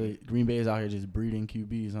really Green Bay is out here just breeding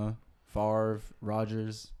QBs, huh? Favre,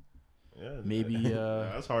 Rodgers. Yeah, Maybe, yeah,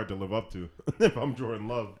 that's hard to live up to if I'm Jordan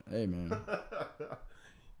Love. Hey man,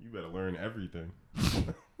 You better learn everything.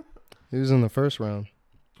 He was in the first round.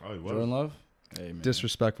 Oh, he was. Jordan Love. Hey man,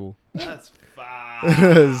 Disrespectful. That's foul.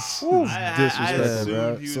 It's I disrespectful. assumed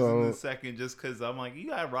bro. he was So- in the second just because I'm like, you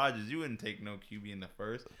got Rodgers. You wouldn't take no QB in the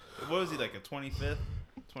first. What was he, like a 25th,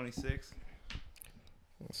 26th?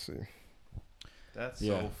 Let's see. That's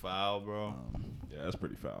Yeah. so foul, bro. Yeah, that's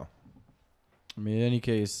pretty foul. I mean, in any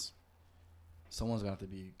case, someone's got to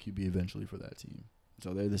be QB eventually for that team.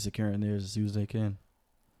 So they're just securing theirs as soon as they can.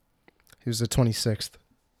 He was the 26th.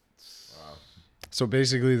 Wow. So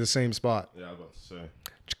basically the same spot. Yeah, I was about to say.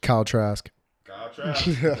 Kyle Trask. Kyle Trask.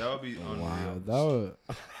 That would be unreal. Wow, that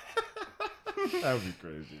would. That would be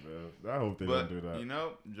crazy, man. I hope they But, don't do that. you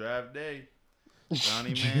know, draft day.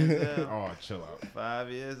 Johnny Manziel. Oh, chill out. 5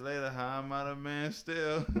 years later, how am I the man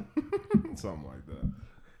still? Something like that.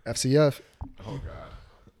 FCF. Oh, God.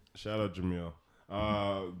 Shout out Jamil.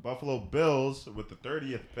 Buffalo Bills with the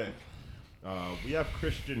 30th pick. We have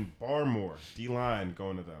Christian Barmore, D-line,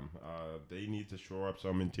 going to them. They need to shore up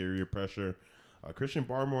some interior pressure. Christian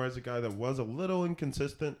Barmore is a guy that was a little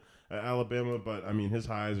inconsistent at Alabama, but, I mean, his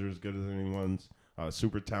highs are as good as anyone's.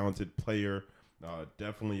 Super talented player.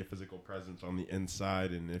 Definitely a physical presence on the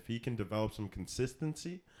inside, and if he can develop some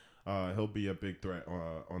consistency, he'll be a big threat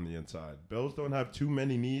on the inside. Bills don't have too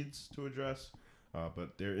many needs to address,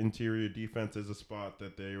 but their interior defense is a spot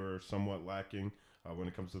that they were somewhat lacking when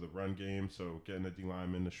it comes to the run game, so getting a D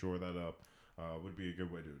lineman to shore that up would be a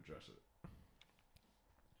good way to address it.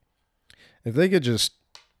 If they could just,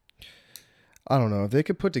 I don't know, if they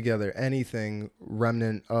could put together anything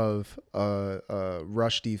remnant of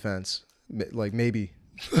rush defense, like maybe,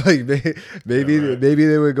 maybe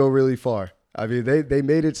they would go really far. I mean, they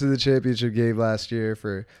made it to the championship game last year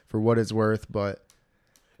for what it's worth, but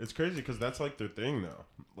It's crazy because that's like their thing now.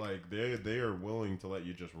 Like they are willing to let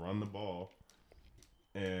you just run the ball,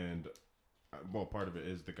 and well, part of it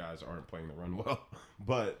is the guys aren't playing the run well,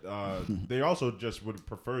 but they also just would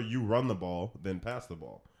prefer you run the ball than pass the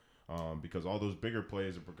ball, because all those bigger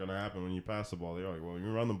plays are going to happen when you pass the ball. They're like, well,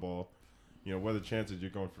 you run the ball, you know, what are the chances you're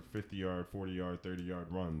going for 50-yard, 40-yard, 30-yard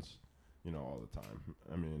runs, you know, all the time.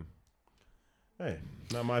 I mean, hey,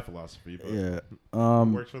 not my philosophy, but Yeah. it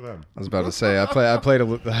works for them. I was about to say I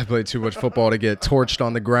played too much football to get torched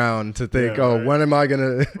on the ground to think, Yeah, right. when am I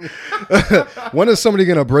gonna, when is somebody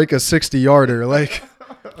gonna break a 60-yarder like,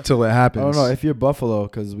 till it happens? I don't know if you're Buffalo,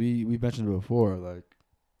 because we mentioned it before. Like,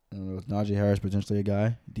 I don't know, with Najee Harris potentially a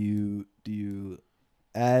guy. Do you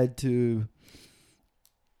add to?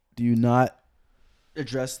 Do you not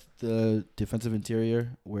address the defensive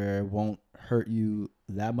interior where it won't hurt you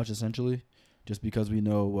that much essentially? Just because we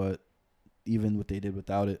know even what they did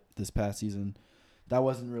without it this past season, that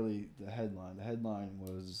wasn't really the headline. The headline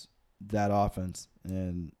was that offense,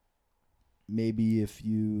 and maybe if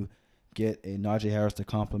you get a Najee Harris to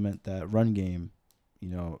complement that run game, you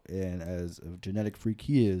know, and as a genetic freak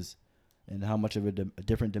he is, and how much of a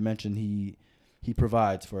different dimension he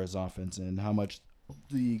provides for his offense, and how much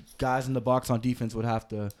the guys in the box on defense would have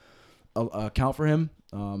to account for him.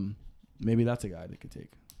 Maybe that's a guy they could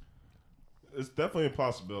take. It's definitely a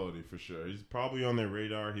possibility for sure. He's probably on their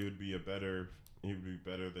radar. He would be better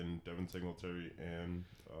than Devin Singletary and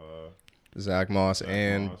Zach Moss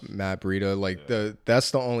and Moss. Matt Breida. Like Yeah.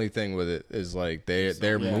 that's the only thing with it is like their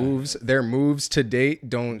Yeah. moves to date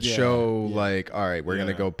don't Yeah. show Yeah. like, all right, we're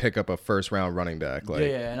gonna Yeah. go pick up a first round running back. Like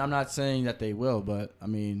Yeah, and I'm not saying that they will, but I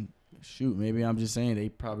mean, shoot, maybe I'm just saying they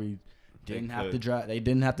probably didn't have to could. draft. They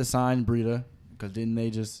didn't have to sign Breida, because didn't they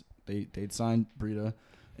just they'd signed Breida,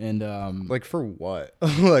 and like for what?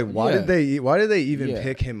 Like why Yeah. did they even Yeah.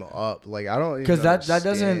 pick him up? Like I don't even because that doesn't.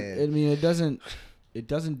 understand. I mean, it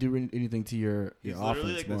doesn't do anything to your He's offense.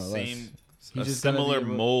 literally like more the or less. same, He's a just gonna be similar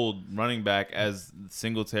able- mold running back as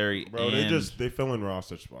Singletary. bro. and They fill in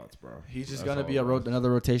roster spots, bro. He's just That's gonna all be it is. another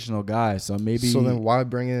rotational guy. So maybe. So then why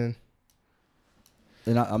bring in?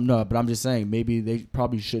 And I'm just saying maybe they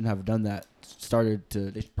probably shouldn't have done that.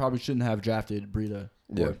 They probably shouldn't have drafted Breida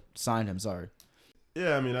Yeah. or signed him. Sorry.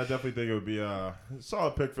 Yeah, I mean, I definitely think it would be a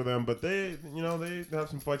solid pick for them, but they have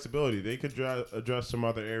some flexibility. They could address some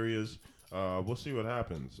other areas. We'll see what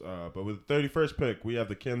happens. But with the 31st pick, we have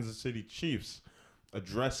the Kansas City Chiefs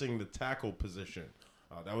addressing the tackle position.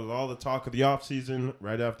 That was all the talk of the offseason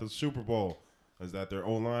right after the Super Bowl, is that their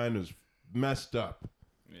O-line is messed up.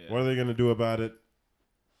 Yeah. What are they going to do about it?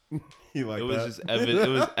 It was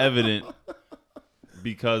evident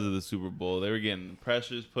because of the Super Bowl. They were getting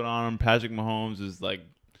pressures put on them. Patrick Mahomes is like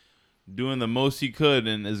doing the most he could,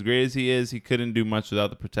 and as great as he is, he couldn't do much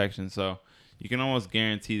without the protection. So you can almost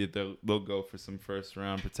guarantee that they'll go for some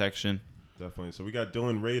first-round protection. Definitely. So we got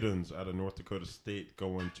Dylan Radins out of North Dakota State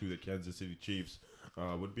going to the Kansas City Chiefs.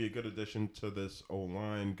 Would be a good addition to this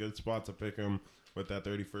O-line. Good spot to pick him with that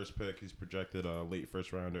 31st pick. He's projected a late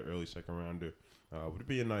first rounder, early second rounder. Would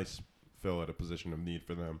be a nice fill at a position of need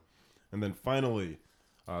for them. And then finally,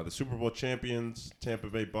 the Super Bowl champions, Tampa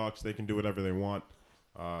Bay Bucks. They can do whatever they want.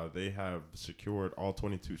 They have secured all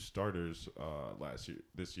 22 starters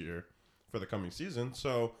this year for the coming season.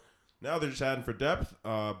 So now they're just adding for depth.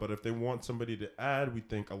 But if they want somebody to add, we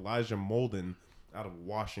think Elijah Molden out of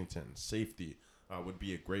Washington, safety, would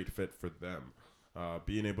be a great fit for them.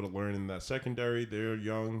 Being able to learn in that secondary, they're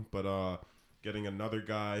young, but getting another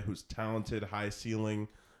guy who's talented, high ceiling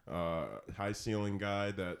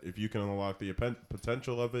guy that if you can unlock the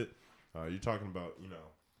potential of it, you're talking about,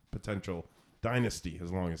 potential dynasty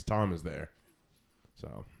as long as Tom is there.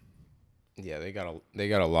 So, yeah, they got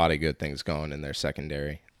a lot of good things going in their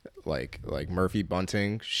secondary. Like Murphy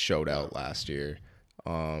Bunting showed out last year.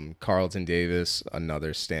 Carlton Davis,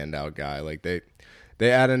 another standout guy. Like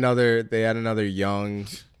they add another young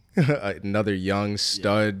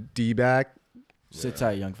stud D-back. Sit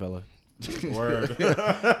tight, young fella. Word. You're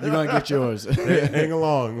going to get yours. Hang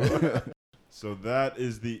along. So that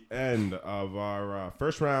is the end of our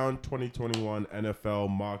first round 2021 NFL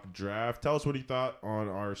mock draft. Tell us what you thought on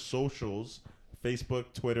our socials,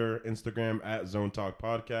 Facebook, Twitter, Instagram at Zone Talk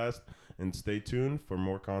Podcast. And stay tuned for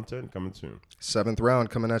more content coming soon. 7th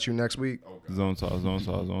round coming at you next week. Okay. Zone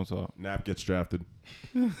talk. Nap gets drafted.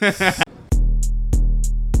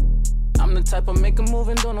 I'm the type of make a move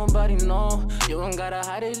and don't nobody know. You don't gotta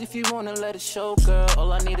hide it if you wanna let it show, girl.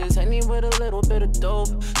 All I need is Henny with a little bit of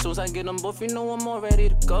dope. Soon as I get them both, you know I'm all ready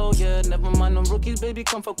to go. Yeah, never mind them rookies, baby,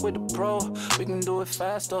 come fuck with the pro. We can do it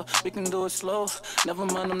fast or we can do it slow. Never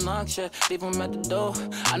mind them knocks, yeah, leave them at the door.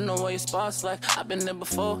 I know where your spots like, I've been there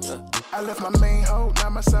before. Yeah. I left my main hoe, now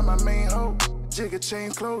my son my main hoe. Jigger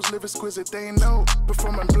chain clothes, live exquisite, they know.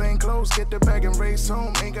 Performing plain clothes, get the bag and race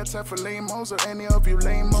home. Ain't got time for lame hoes or any of you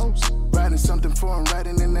lame-os. Riding something foreign,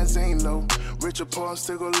 riding in that Zane low. Rich or poor, I'm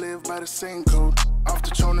still gon' live by the same code. Off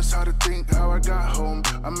the tone is how to think, how I got home.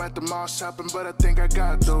 I'm at the mall shopping, but I think I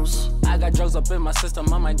got those. I got drugs up in my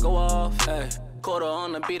system, I might go off. Hey. Quarter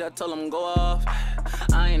on the beat, I tell them go off.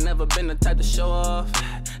 I ain't never been the type to show off.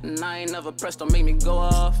 And I ain't never pressed, don't make me go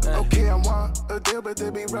off. Hey. Okay, I want a deal, but they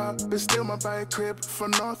be rob. But still my bike crib, from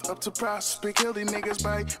north up to Prospect Hill. These niggas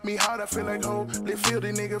bite me hard, I feel like hoe. They feel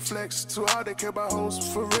the nigga flex, too hard, they care about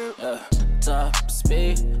hoes, for real. Top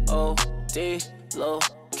speed, OD, low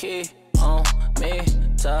key on me.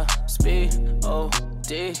 Top speed,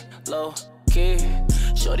 OD, low key.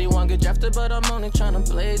 Shorty wanna get drafted, but I'm only tryna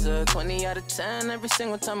blaze her. 20 out of 10 every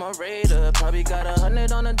single time I rate her. Probably got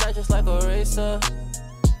 100 on the die just like a racer.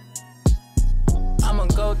 I'ma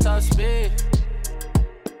go top speed.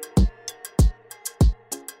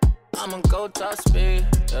 I'ma go top speed,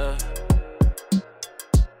 yeah.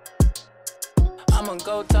 I'ma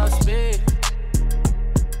go top speed.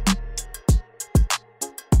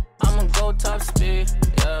 I'ma go top speed,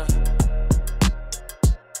 yeah.